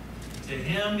unclean, to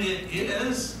him it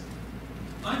is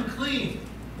unclean."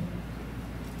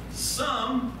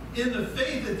 Some in the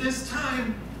faith at this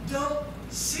time don't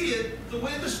see it the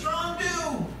way the strong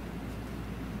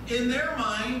do. In their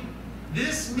mind,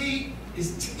 this meat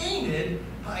is tainted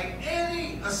by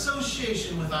any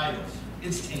association with idols.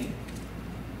 It's tainted.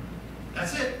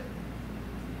 That's it.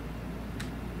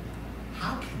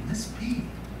 How can this be?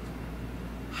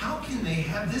 How can they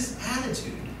have this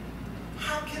attitude?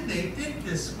 How can they think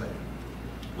this way?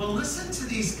 Well, listen to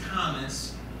these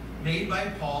comments made by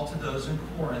Paul to those in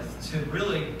Corinth to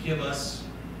really give us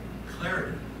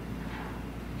clarity.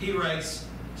 He writes,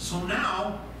 "So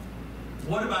now,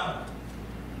 what about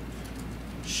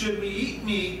it? Should we eat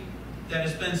meat that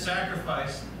has been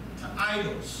sacrificed to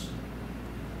idols?"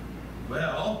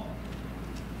 Well,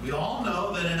 we all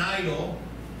know that an idol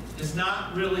is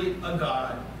not really a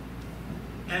god.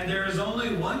 And there is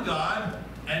only one God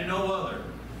and no other.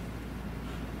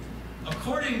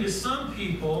 According to some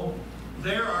people,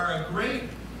 there are a great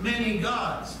many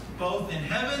gods, both in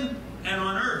heaven and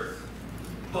on earth.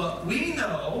 But we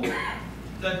know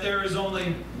that there is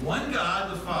only one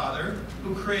God, the Father,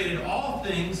 who created all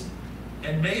things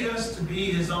and made us to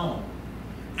be his own.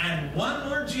 And one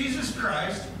Lord Jesus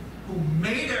Christ, who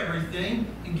made everything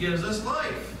and gives us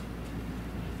life.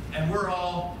 And we're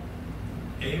all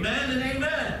amen and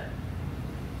amen.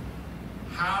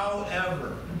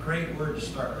 However, a great word to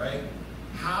start, right?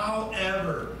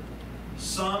 However,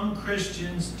 some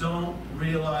Christians don't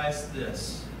realize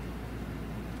this.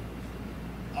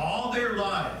 All their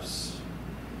lives,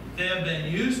 they have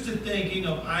been used to thinking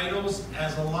of idols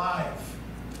as alive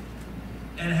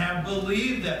and have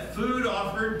believed that food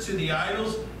offered to the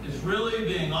idols is really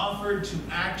being offered to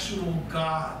actual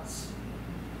gods.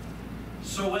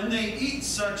 So when they eat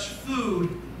such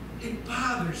food, it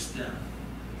bothers them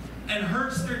and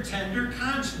hurts their tender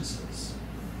consciences.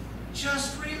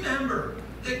 Just remember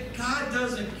that God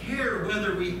doesn't care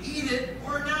whether we eat it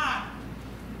or not.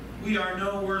 We are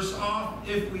no worse off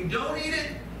if we don't eat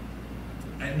it,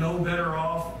 and no better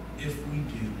off if we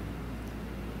do.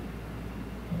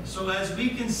 So as we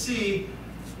can see,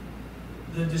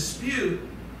 the dispute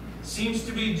seems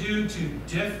to be due to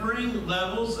differing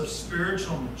levels of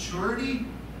spiritual maturity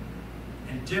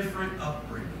and different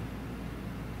upbringing.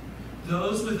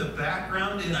 Those with a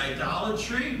background in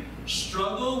idolatry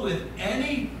struggle with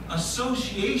any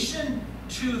association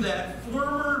to that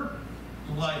former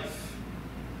life.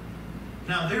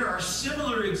 Now, there are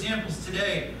similar examples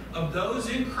today of those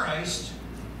in Christ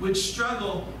which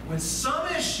struggle with some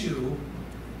issue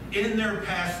in their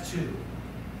past too,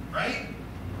 right?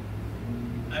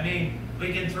 I mean,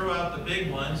 we can throw out the big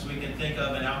ones. We can think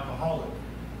of an alcoholic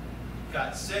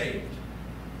got saved,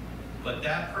 but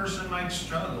that person might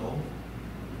struggle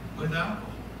with alcohol.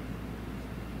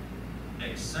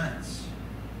 Makes sense.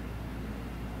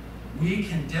 We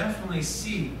can definitely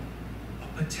see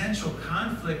a potential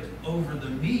conflict over the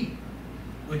meat,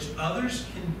 which others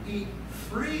can eat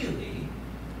freely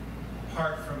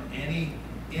apart from any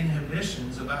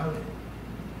inhibitions about it.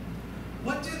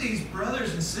 What do these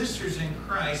brothers and sisters in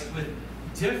Christ with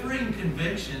differing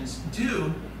convictions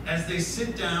do as they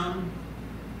sit down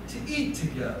to eat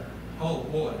together? Oh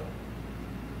boy.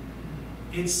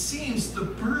 It seems the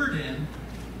burden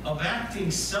of acting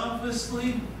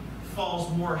selflessly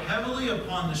falls more heavily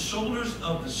upon the shoulders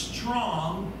of the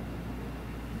strong,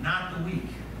 not the weak.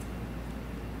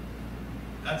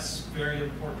 That's very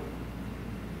important.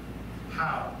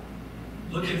 How?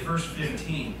 Look at verse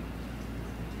 15.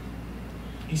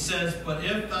 He says, "But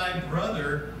if thy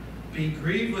brother be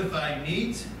grieved with thy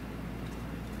meat,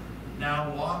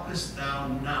 now walkest thou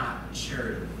not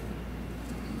charitably."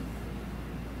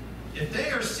 If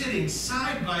they are sitting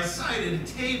side by side at a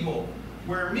table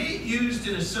where meat used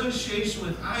in association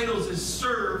with idols is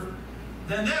served,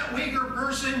 then that weaker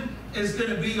person is going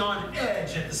to be on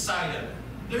edge at the sight of it.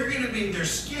 They're going to be, their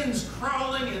skin's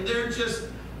crawling and they're just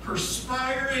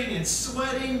perspiring and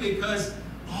sweating because,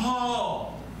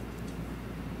 oh.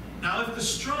 Now if the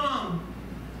strong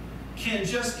can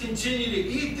just continue to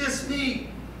eat this meat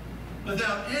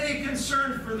without any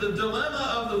concern for the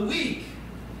dilemma of the weak,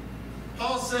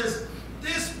 Paul says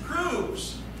this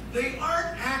proves they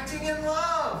aren't acting in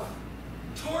love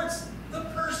towards the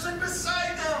person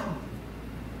beside them.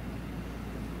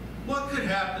 What could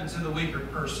happen to the weaker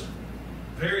person?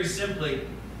 Very simply,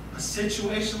 a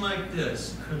situation like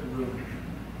this could ruin them.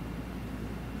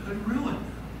 Could ruin them.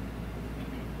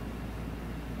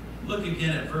 Look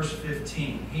again at verse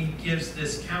 15. He gives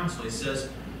this counsel. He says,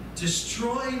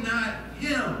 destroy not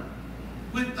him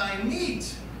with thy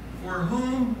meat for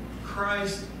whom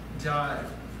Christ died.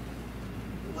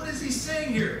 What is he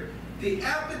saying here? The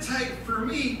appetite for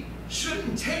meat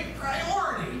shouldn't take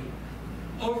priority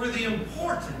over the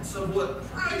importance of what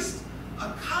Christ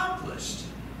accomplished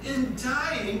in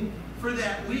dying for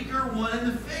that weaker one in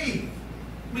the faith.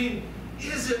 I mean,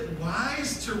 is it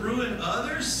wise to ruin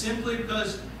others simply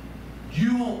because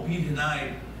you won't be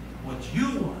denied what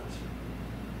you want?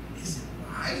 Is it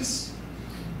wise?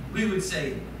 We would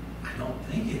say, I don't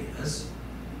think it is.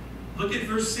 Look at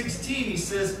verse 16. He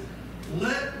says,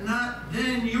 let not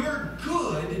then your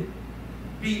good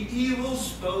be evil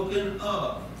spoken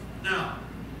of. Now,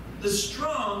 the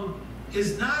strong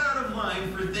is not out of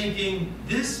line for thinking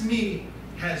this meat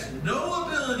has no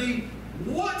ability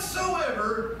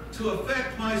whatsoever to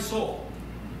affect my soul.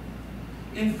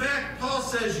 In fact, Paul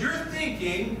says your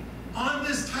thinking on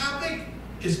this topic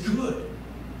is good.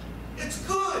 It's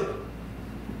good.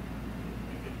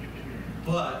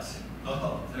 But,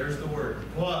 oh, there's the word,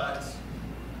 but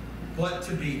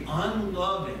to be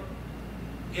unloving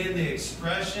in the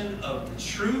expression of the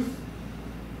truth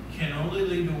can only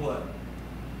lead to what?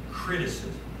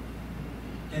 Criticism,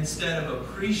 instead of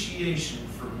appreciation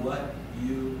for what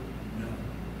you know.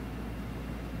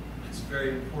 It's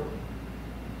very important.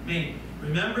 I mean,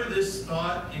 remember this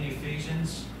thought in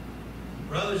Ephesians?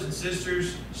 Brothers and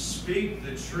sisters, speak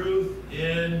the truth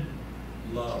in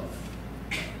love.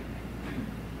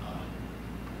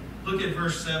 Look at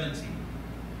verse 17.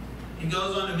 He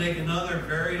goes on to make another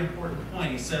very important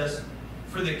point. He says,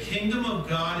 for the kingdom of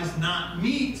God is not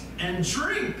meat and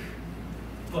drink,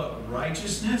 but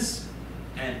righteousness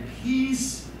and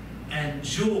peace and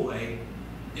joy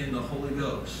in the Holy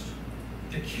Ghost.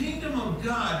 The kingdom of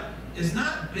God is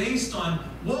not based on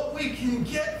what we can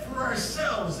get for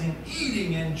ourselves in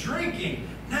eating and drinking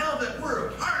now that we're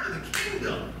a part of the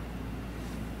kingdom.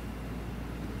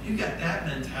 You got that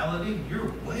mentality,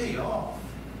 you're way off,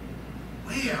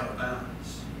 way out of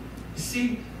bounds. You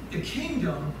see, the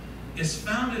kingdom is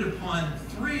founded upon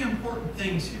three important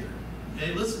things here.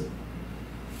 Okay, listen.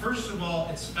 First of all,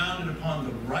 it's founded upon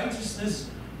the righteousness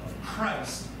of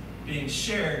Christ being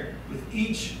shared with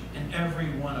each and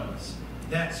every one of us.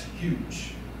 That's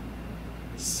huge.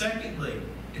 Secondly,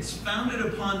 it's founded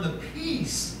upon the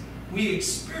peace we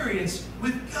experience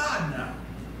with God now.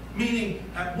 Meaning,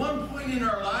 at one point in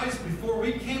our lives, before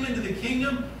we came into the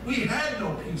kingdom, we had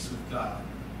no peace with God.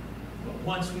 But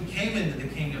once we came into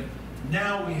the kingdom,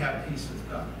 now we have peace with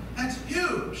God. That's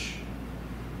huge.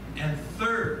 And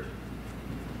third,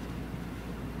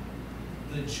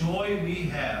 the joy we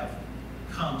have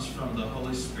comes from the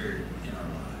Holy Spirit in our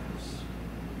lives.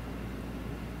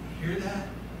 You hear that?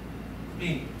 I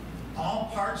mean, all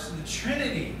parts of the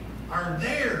Trinity are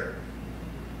there.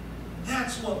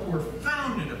 That's what we're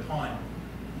founded upon.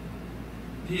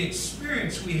 The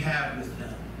experience we have with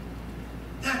them.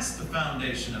 That's the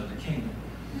foundation of the kingdom.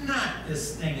 Not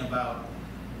this thing about,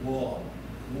 well,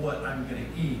 what I'm going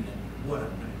to eat and what I'm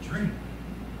going to drink.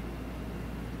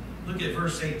 Look at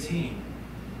verse 18.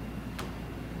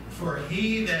 For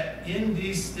he that in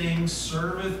these things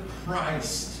serveth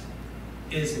Christ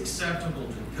is acceptable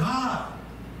to God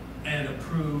and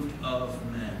approved of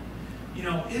men. You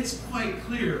know, it's quite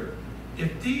clear,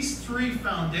 if these three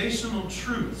foundational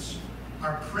truths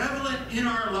are prevalent in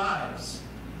our lives,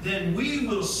 then we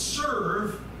will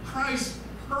serve Christ's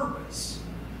purpose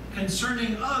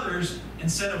concerning others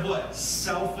instead of what?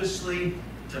 Selfishly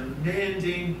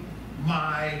demanding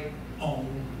my own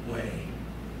way.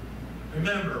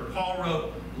 Remember, Paul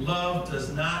wrote, love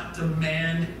does not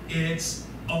demand its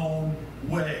own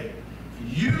way.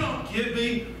 If you don't give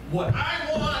me what I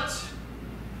want,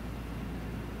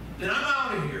 then I'm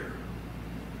out of here.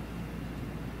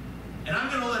 And I'm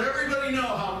going to let everybody know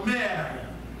how mad I am.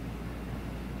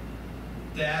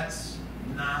 That's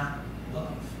not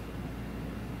love.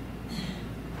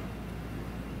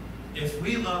 If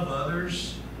we love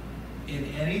others in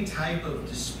any type of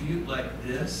dispute like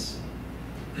this,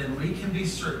 then we can be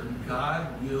certain God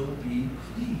will be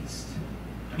pleased.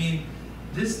 I mean,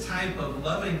 this type of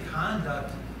loving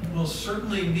conduct will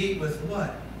certainly meet with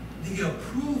what? The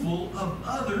approval of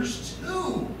others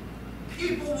too.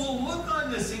 People will look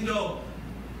on this and go,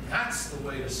 that's the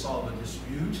way to solve a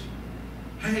dispute.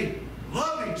 Hey,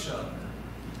 love each other.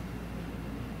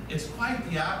 It's quite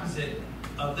the opposite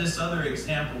of this other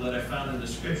example that I found in the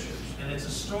scriptures. And it's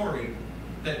a story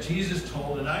that Jesus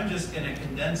told, and I'm just going to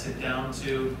condense it down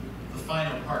to the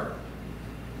final part.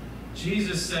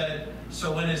 Jesus said,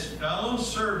 so when his fellow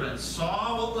servants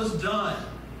saw what was done,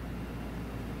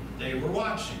 they were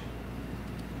watching.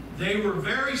 They were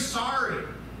very sorry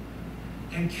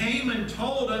and came and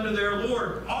told unto their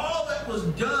Lord all that was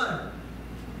done.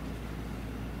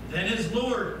 Then his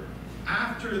Lord,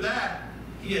 after that,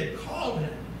 he had called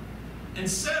him and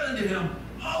said unto him,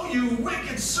 oh, you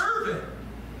wicked servant,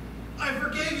 I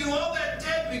forgave you all that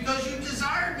debt because you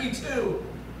desired me to.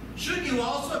 Shouldn't you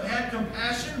also have had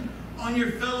compassion on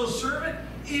your fellow servant,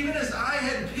 even as I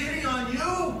had pity on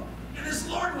you? And his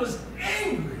Lord was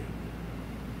angry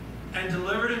and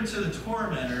delivered him to the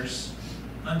tormentors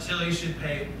until he should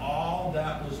pay all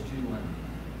that was due unto him.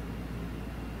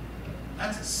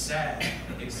 That's a sad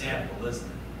example, isn't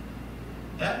it?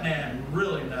 That man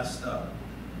really messed up.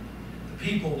 The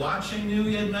people watching knew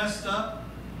he had messed up,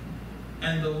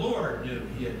 and the Lord knew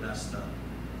he had messed up.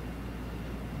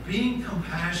 Being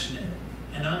compassionate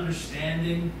and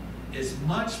understanding is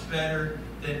much better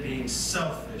than being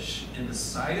selfish in the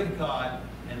sight of God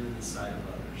and in the sight of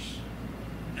others.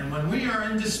 And when we are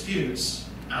in disputes,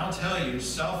 I'll tell you,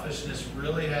 selfishness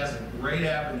really has a great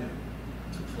avenue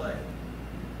to play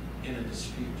in a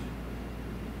dispute.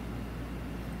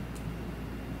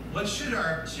 What should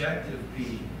our objective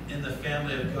be in the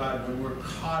family of God when we're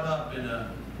caught up in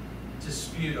a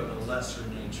dispute of a lesser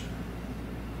nature?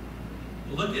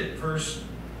 Look at verse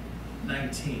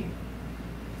 19.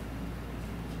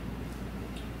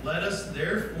 Let us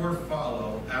therefore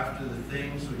follow after the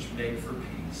things which make for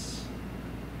peace,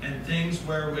 and things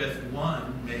wherewith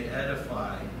one may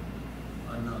edify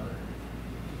another.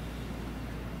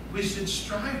 We should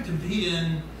strive to be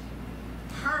in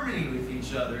harmony with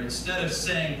each other instead of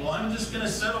saying, well, I'm just going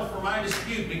to settle for my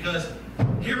dispute because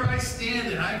here I stand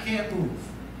and I can't move.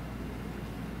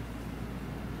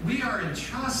 We are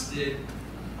entrusted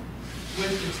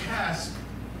with the task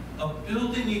of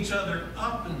building each other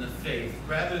up in the faith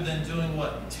rather than doing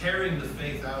what? Tearing the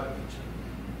faith out of each other.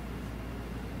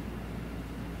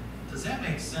 Does that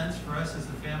make sense for us as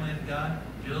the family of God?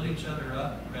 Build each other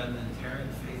up rather than tearing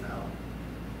the faith out?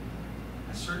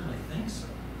 I certainly think so.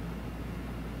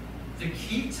 The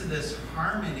key to this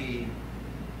harmony,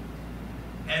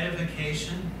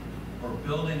 edification, or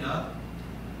building up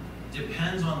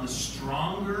depends on the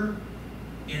stronger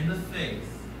in the faith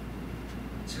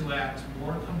to act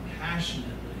more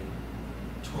compassionately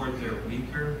toward their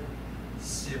weaker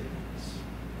siblings.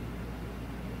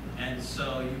 And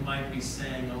so you might be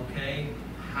saying, okay,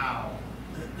 how?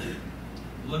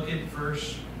 Look at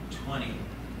verse 20.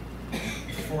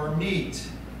 For meat,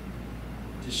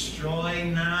 destroy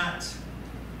not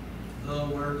the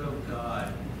work of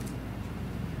God.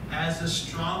 As a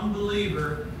strong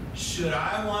believer, should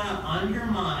I want to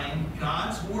undermine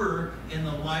God's work in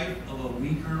the life of a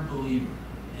weaker believer?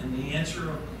 And the answer,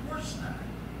 of course not.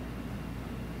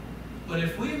 But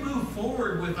if we move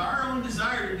forward with our own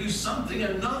desire to do something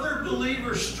another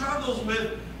believer struggles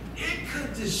with, it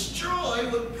could destroy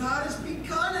what God has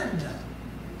begun in them.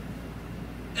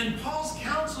 And Paul's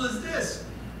counsel is this: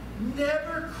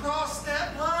 never cross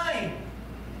that line.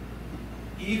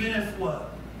 Even if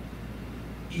what?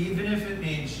 Even if it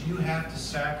means you have to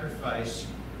sacrifice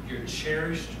your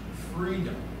cherished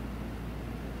freedom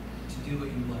to do what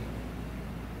you like.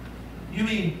 You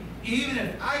mean even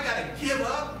if I got to give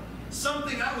up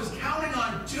something I was counting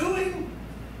on doing?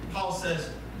 Paul says,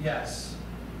 yes,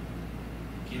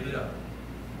 give it up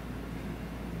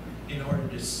in order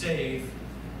to save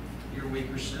your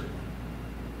weaker sibling.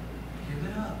 Give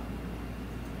it up.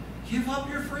 Give up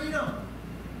your freedom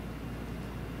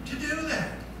to do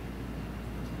that.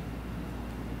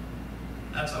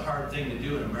 That's a hard thing to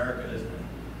do in America, isn't it?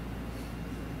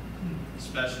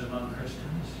 Especially among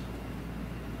Christians.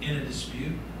 In a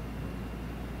dispute.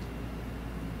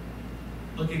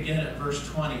 Look again at verse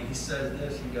 20. He says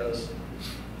this, he goes,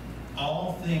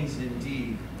 all things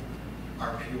indeed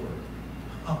are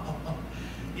pure.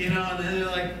 You know, and then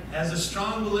like, as a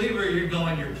strong believer, you're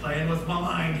playing with my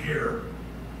mind here.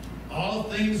 All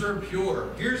things are pure.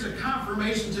 Here's a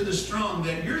confirmation to the strong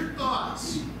that your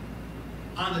thoughts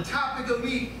on the topic of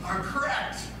meat are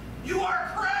correct. You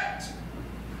are correct.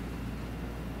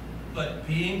 But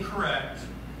being correct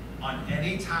on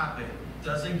any topic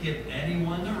doesn't give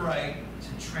anyone the right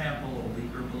to trample a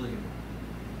weaker believer.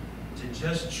 To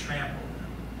just trample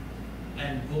them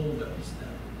and bulldoze them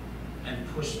and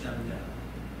push them down.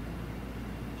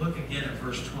 Look again at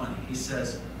verse 20. He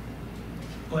says,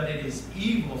 but it is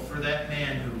evil for that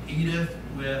man who eateth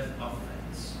with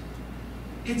offense.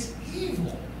 It's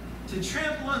evil to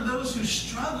trample on those who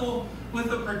struggle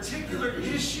with a particular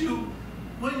issue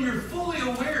when you're fully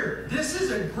aware this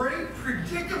is a great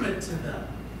predicament to them.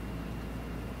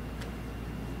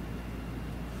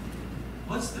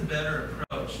 What's the better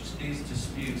approach to these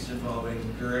disputes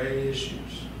involving gray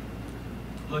issues?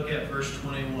 Look at verse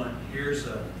 21. Here's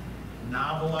a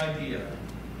novel idea.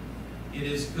 It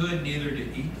is good neither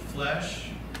to eat flesh,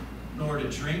 nor to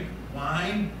drink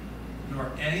wine,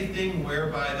 nor anything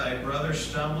whereby thy brother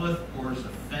stumbleth, or is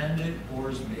offended, or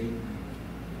is made weak.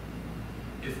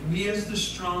 If we as the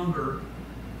stronger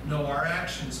know our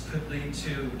actions could lead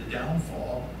to the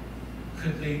downfall,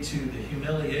 could lead to the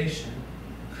humiliation,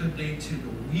 could lead to the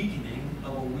weakening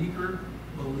of a weaker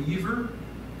believer,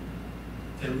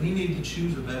 then we need to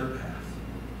choose a better path.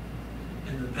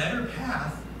 And the better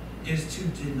path is to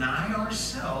deny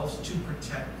ourselves to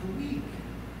protect the weak.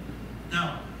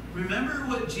 Now, remember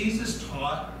what Jesus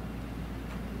taught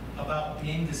about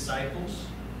being disciples?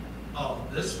 Oh,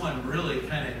 this one really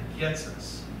kind of gets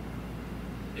us.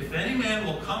 If any man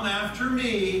will come after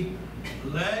me,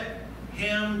 let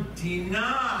him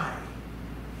deny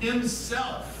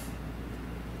himself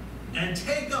and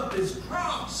take up his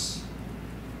cross.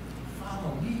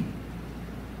 Follow me.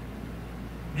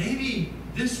 Maybe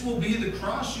this will be the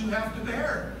cross you have to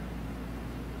bear.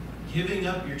 Giving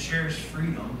up your cherished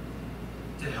freedom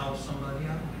to help somebody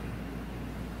out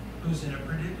who's in a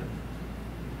predicament.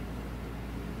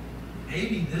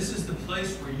 Maybe this is the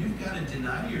place where you've got to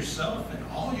deny yourself and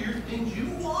all your things you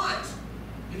want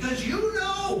because you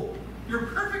know you're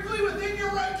perfectly within your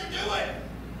right to do it.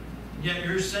 Yet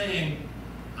you're saying,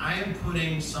 I am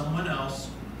putting someone else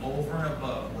over and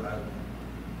above what I want.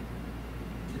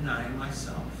 Denying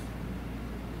myself.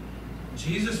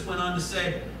 Jesus went on to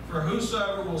say, for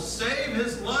whosoever will save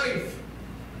his life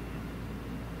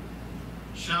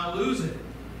shall lose it.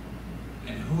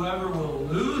 And whoever will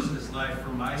lose his life for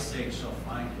my sake shall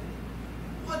find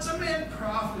it. What's a man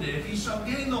profited if he shall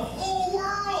gain the whole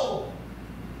world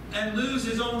and lose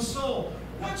his own soul?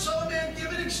 What shall a man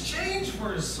give in exchange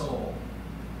for his soul?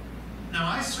 Now,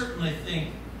 I certainly think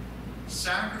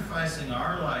sacrificing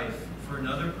our life for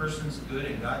another person's good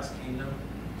in God's kingdom,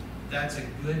 that's a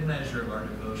good measure of our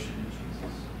devotion to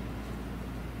Jesus.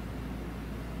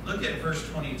 Look at verse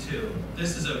 22.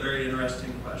 This is a very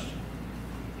interesting question.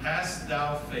 Hast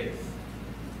thou faith?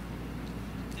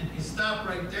 And you stop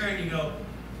right there and you go,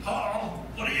 Paul,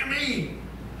 what do you mean?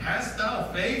 Hast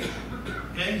thou faith?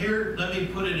 Okay, here, let me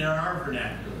put it in our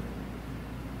vernacular.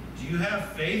 Do you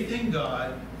have faith in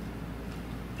God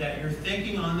that your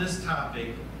thinking on this topic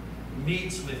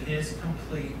meets with his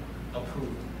complete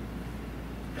approval?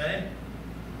 Okay?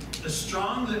 The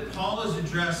strong that Paul is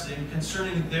addressing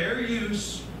concerning their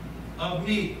use of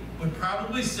meat would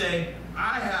probably say,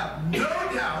 I have no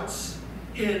doubts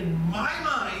in my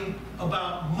mind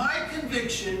about my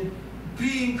conviction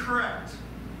being correct.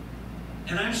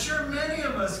 And I'm sure many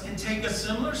of us can take a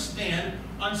similar stand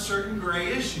on certain gray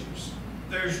issues.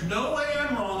 There's no way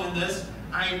I'm wrong in this.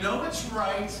 I know it's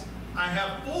right. I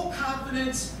have full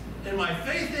confidence in my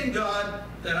faith in God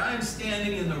that I'm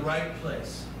standing in the right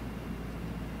place.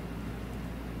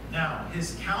 Now,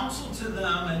 his counsel to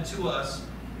them and to us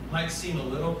might seem a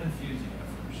little confusing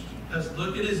at first. Because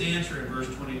look at his answer in verse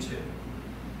 22.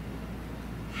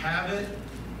 Have it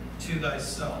to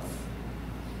thyself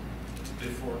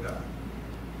before God.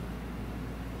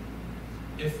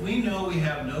 If we know we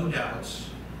have no doubts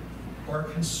or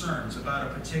concerns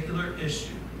about a particular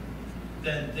issue,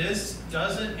 then this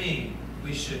doesn't mean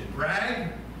we should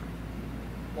brag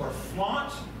or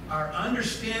flaunt our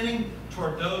understanding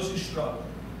toward those who struggle.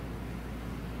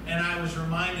 And I was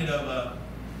reminded of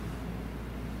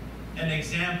an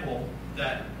example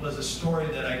that was a story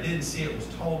that I didn't see. It was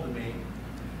told to me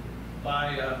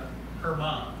by her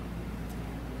mom.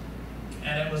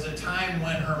 And it was a time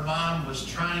when her mom was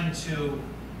trying to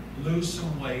lose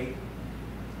some weight.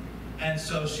 And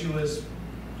so she was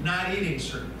not eating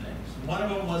certain things. One of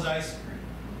them was ice cream.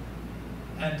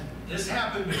 And this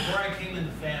happened before I came in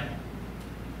the family.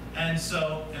 And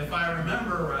so, if I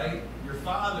remember right, your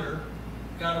father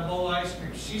got a bowl of ice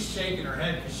cream. She's shaking her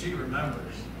head because she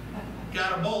remembers.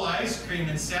 Got a bowl of ice cream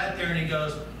and sat there and he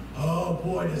goes, oh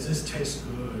boy, does this taste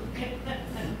good.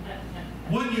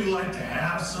 Wouldn't you like to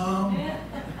have some?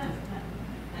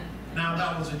 Now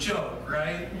that was a joke,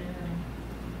 right?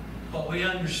 But we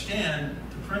understand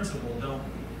the principle, don't we?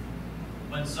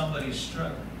 When somebody's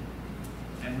struggling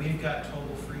and we've got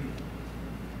total freedom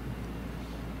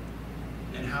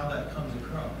and how that comes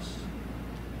across.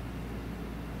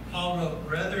 Paul wrote,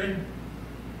 "Brethren,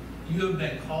 you have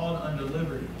been called unto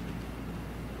liberty.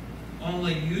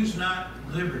 Only use not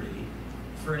liberty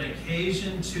for an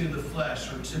occasion to the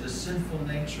flesh or to the sinful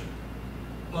nature,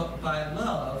 but by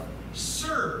love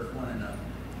serve one another.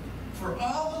 For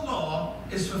all the law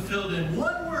is fulfilled in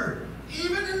one word,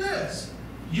 even in this,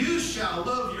 you shall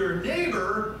love your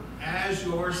neighbor as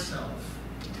yourself."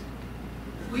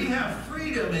 We have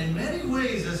freedom in many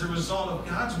ways as a result of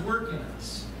God's work in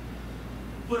us.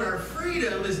 But our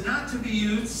freedom is not to be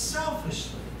used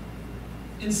selfishly.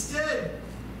 Instead,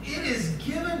 it is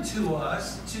given to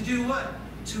us to do what?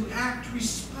 To act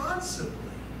responsibly.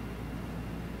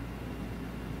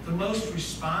 The most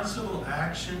responsible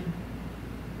action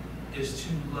is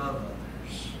to love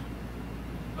others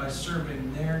by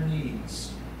serving their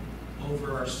needs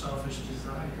over our selfish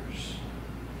desires.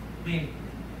 I mean,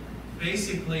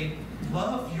 basically,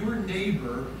 love your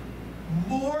neighbor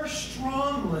more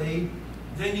strongly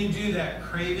than you do that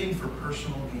craving for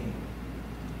personal gain.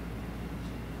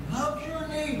 Love your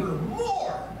neighbor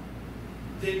more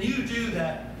than you do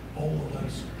that bowl of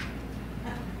ice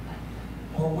cream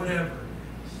or whatever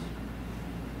it is.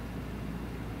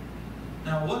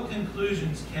 Now, what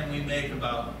conclusions can we make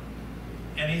about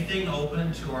anything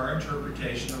open to our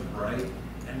interpretation of right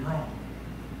and wrong?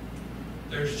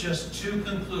 There's just two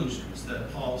conclusions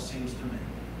that Paul seems to make.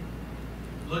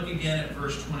 Look again at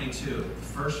verse 22, the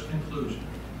first conclusion.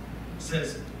 It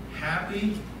says,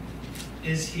 "Happy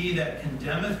is he that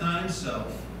condemneth not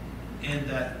himself in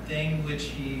that thing which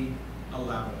he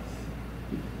alloweth."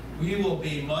 We will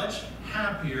be much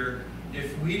happier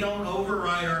if we don't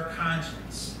override our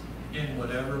conscience in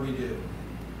whatever we do.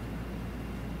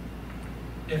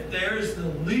 If there's the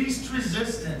least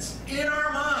resistance in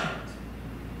our mind,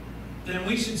 then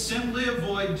we should simply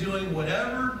avoid doing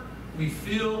whatever we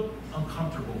feel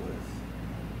uncomfortable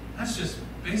with. That's just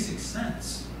basic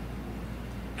sense.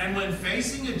 And when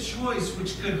facing a choice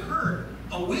which could hurt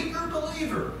a weaker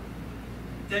believer,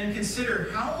 then consider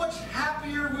how much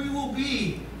happier we will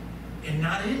be in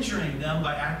not injuring them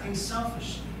by acting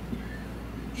selfishly.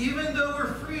 Even though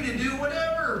we're free to do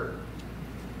whatever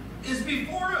is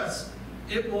before us,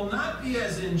 it will not be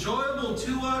as enjoyable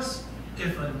to us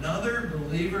if another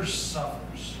believer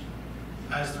suffers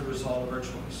as the result of our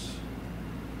choice.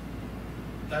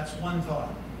 That's one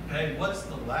thought. Okay, what's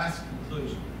the last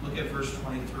conclusion? Look at verse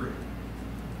 23.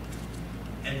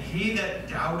 "And he that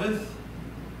doubteth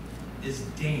is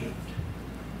damned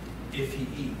if he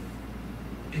eat,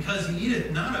 because he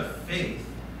eateth not of faith.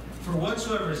 For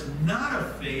whatsoever is not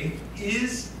of faith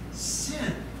is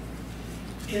sin."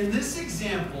 In this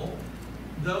example,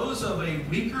 those of a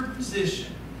weaker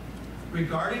position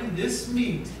regarding this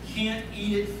meat can't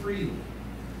eat it freely.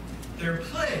 They're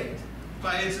plagued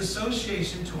by its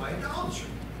association to idolatry.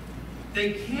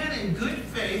 They can, in good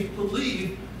faith,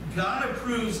 believe God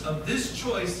approves of this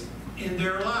choice in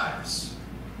their lives.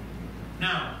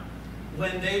 Now,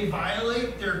 when they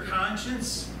violate their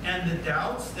conscience and the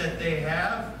doubts that they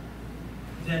have,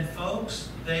 then, folks,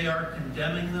 they are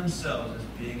condemning themselves as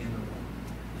being in the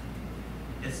wrong.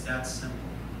 It's that simple.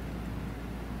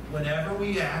 Whenever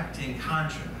we act in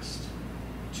contrast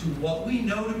to what we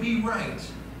know to be right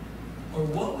or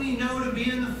what we know to be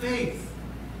in the faith,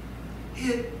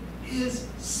 it is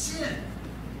sin.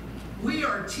 We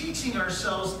are teaching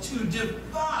ourselves to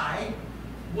defy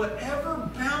whatever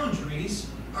boundaries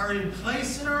are in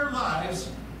place in our lives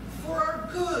for our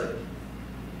good.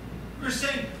 We're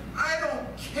saying, I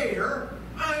don't care,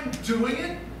 I'm doing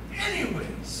it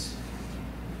anyways.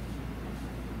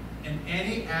 And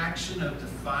any action of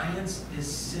defiance is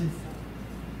sinful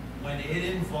when it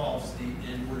involves the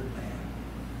inward man.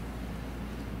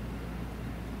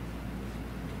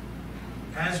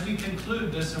 As we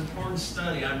conclude this important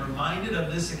study, I'm reminded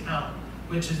of this account,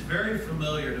 which is very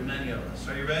familiar to many of us.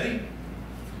 Are you ready?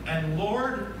 "And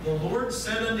the Lord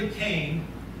said unto Cain,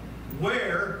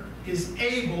 Where is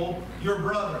Abel your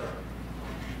brother?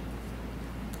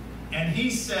 And he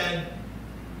said,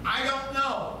 I don't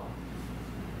know."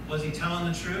 Was he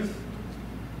telling the truth?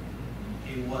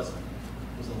 He wasn't.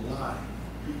 It was a lie.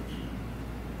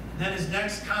 And then his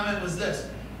next comment was this: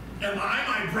 "Am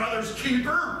I my brother's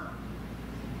keeper?"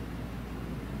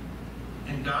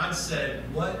 And God said,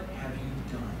 "What have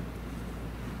you done?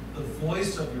 The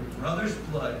voice of your brother's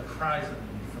blood cries unto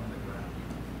me from the ground."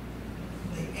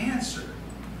 They answered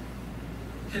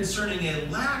concerning a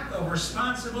lack of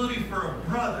responsibility for a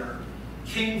brother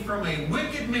came from a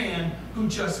wicked man who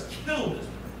just killed his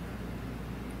brother.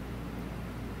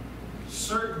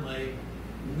 Certainly,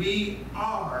 we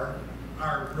are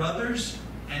our brothers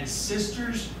and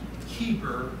sisters'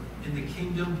 keeper in the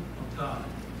kingdom of God.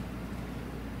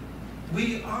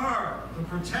 We are the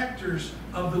protectors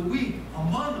of the weak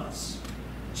among us,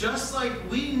 just like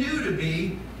we knew to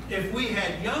be if we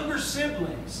had younger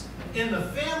siblings in the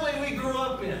family we grew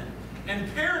up in.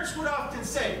 And parents would often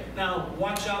say, now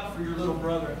watch out for your little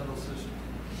brother and little sister.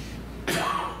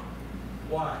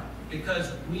 Why?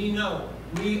 Because we know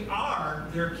we are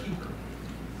their keeper.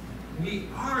 We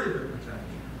are their protector.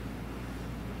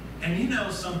 And you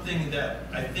know something that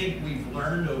I think we've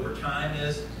learned over time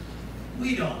is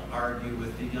we don't argue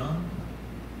with the young.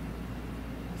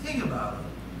 Think about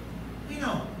it. We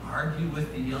don't argue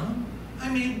with the young. I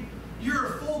mean, you're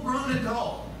a full-grown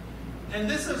adult. And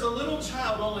this is a little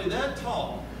child only that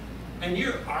tall. And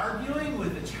you're arguing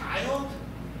with a child?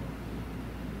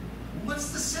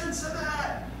 What's the sense of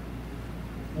that?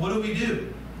 What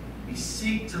do? We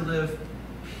seek to live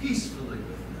peacefully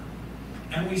with them.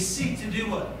 And we seek to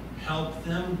do what? Help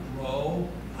them grow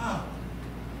up.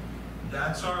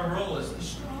 That's our role as the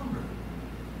stronger.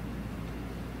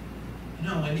 You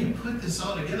know, when you put this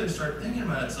all together and start thinking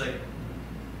about it, it's like,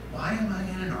 why am I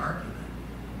in an argument?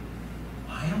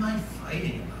 Why am I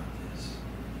fighting about this?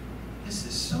 This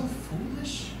is so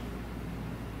foolish.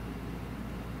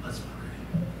 Let's pray.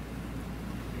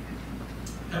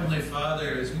 Heavenly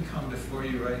Father, as we come before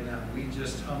you right now, we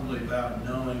just humbly bow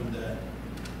knowing that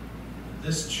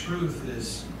this truth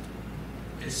is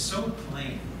so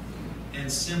plain and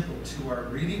simple to our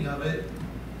reading of it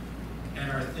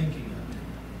and our thinking of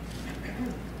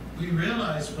it. We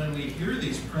realize when we hear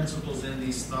these principles and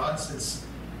these thoughts,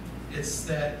 it's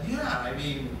that, yeah, I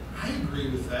mean, I agree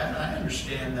with that. I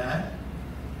understand that.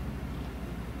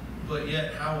 But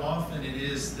yet, how often it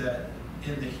is that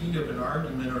in the heat of an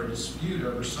argument or a dispute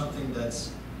over something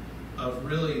that's of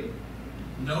really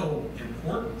no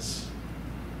importance,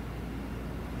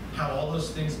 how all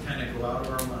those things kind of go out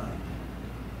of our mind.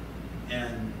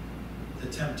 And the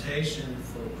temptation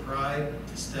for pride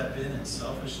to step in and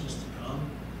selfishness to come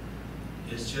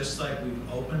is just like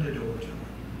we've opened a door to it.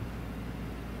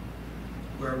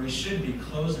 Where we should be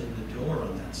closing the door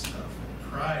on that stuff,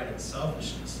 pride and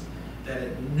selfishness, that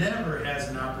it never has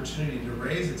an opportunity to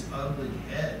raise its ugly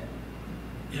head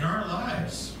in our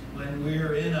lives when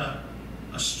we're in a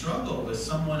struggle with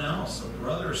someone else, a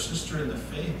brother or sister in the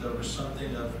faith over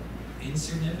something of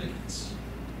insignificance.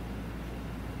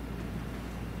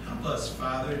 Help us,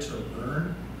 Father, to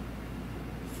learn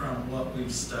from what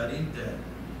we've studied, that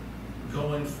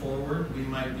going forward we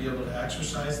might be able to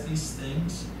exercise these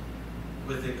things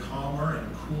with a calmer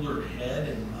and cooler head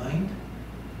and mind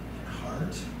and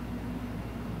heart.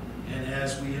 And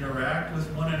as we interact with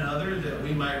one another, that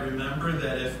we might remember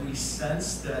that if we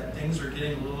sense that things are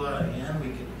getting a little out of hand, we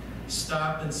can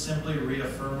stop and simply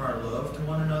reaffirm our love to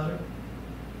one another.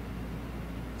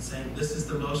 Saying this is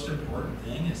the most important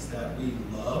thing, is that we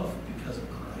love because of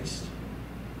Christ.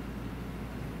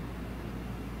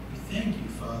 We thank you,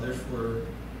 Father, for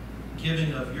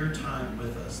giving of your time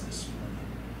with us this morning.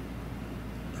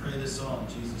 Pray this all in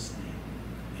Jesus' name.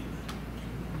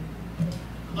 Amen.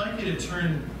 I'd like you to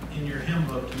turn in your hymn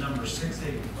book to number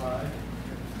 685.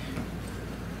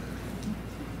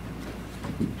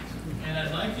 And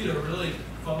I'd like you to really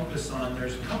focus on,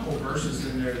 there's a couple verses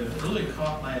in there that really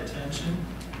caught my attention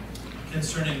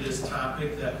concerning this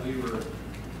topic that we were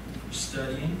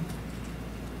studying.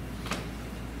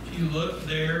 If you look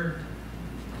there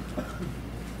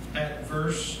at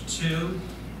verse 2,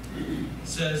 it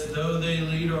says, though they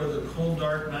lead o'er the cold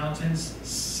dark mountains,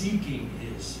 seeking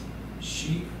his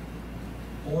sheep,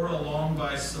 or along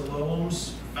by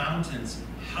Siloam's fountains,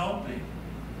 helping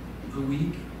the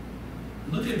weak.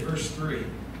 Look at verse 3.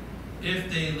 If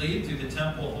they lead through the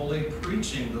temple holy,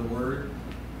 preaching the word,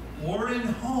 or in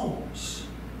homes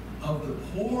of the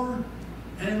poor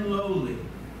and lowly,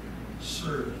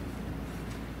 serving.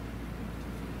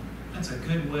 That's a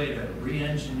good way to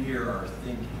re-engineer our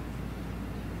thinking.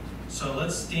 So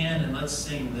let's stand and let's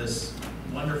sing this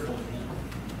wonderful hymn,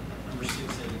 number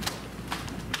 685.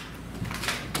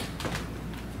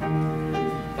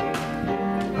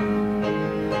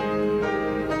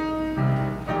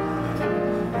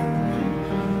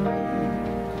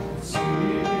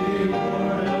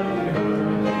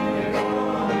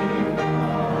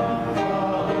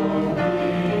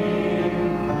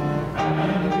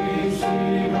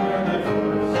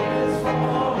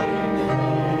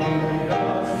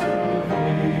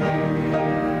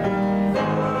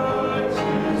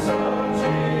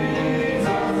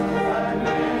 Jesus, and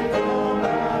make all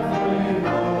that way.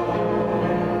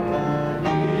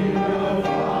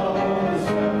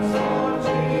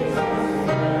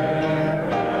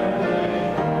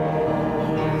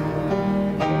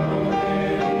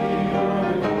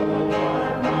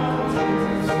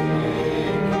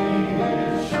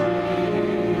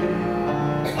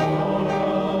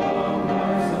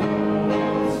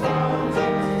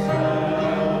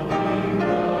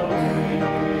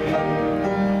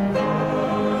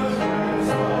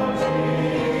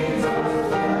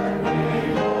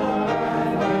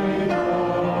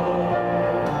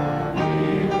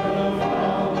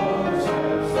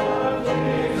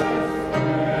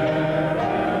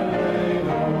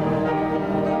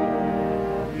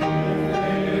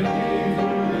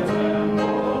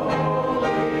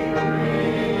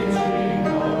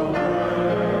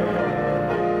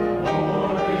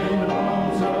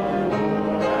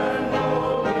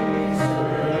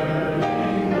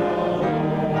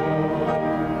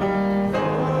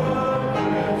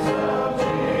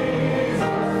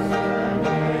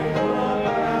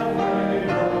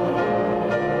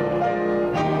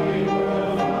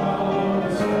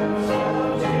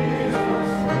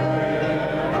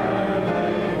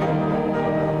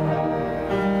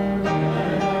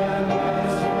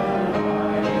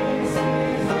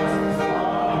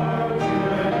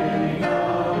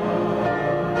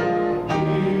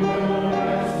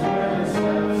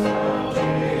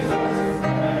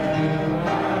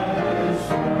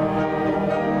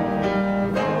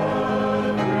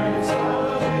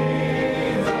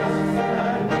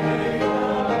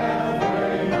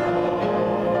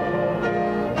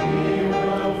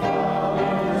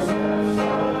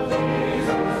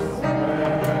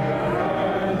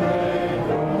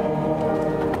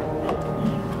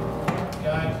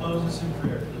 close us in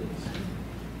prayer, please.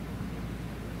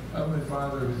 Heavenly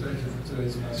Father, we thank you for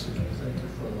today's message. We thank you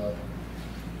for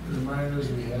the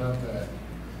reminders we have that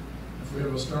if we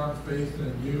have a strong faith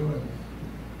in you and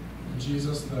in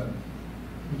Jesus, then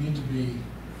we need to be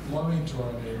loving to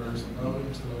our neighbors and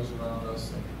loving to those around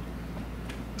us.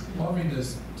 And loving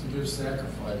is to give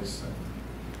sacrifice. And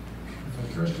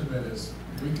if a Christian that is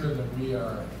weaker than we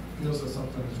are feels that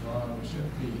something is wrong, we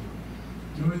shouldn't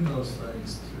be doing those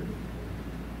things to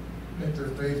make their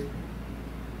faith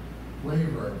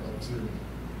waver, but to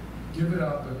give it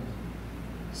up and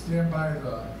stand by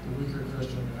the weaker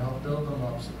Christian and help build them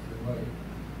up so they might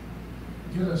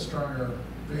get a stronger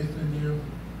faith in you,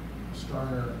 a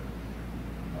stronger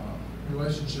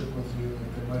relationship with you,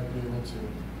 that they might be able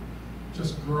to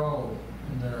just grow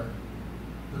in their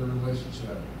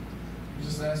relationship. We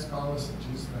just ask all this in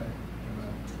Jesus' name.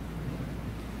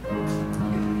 Amen.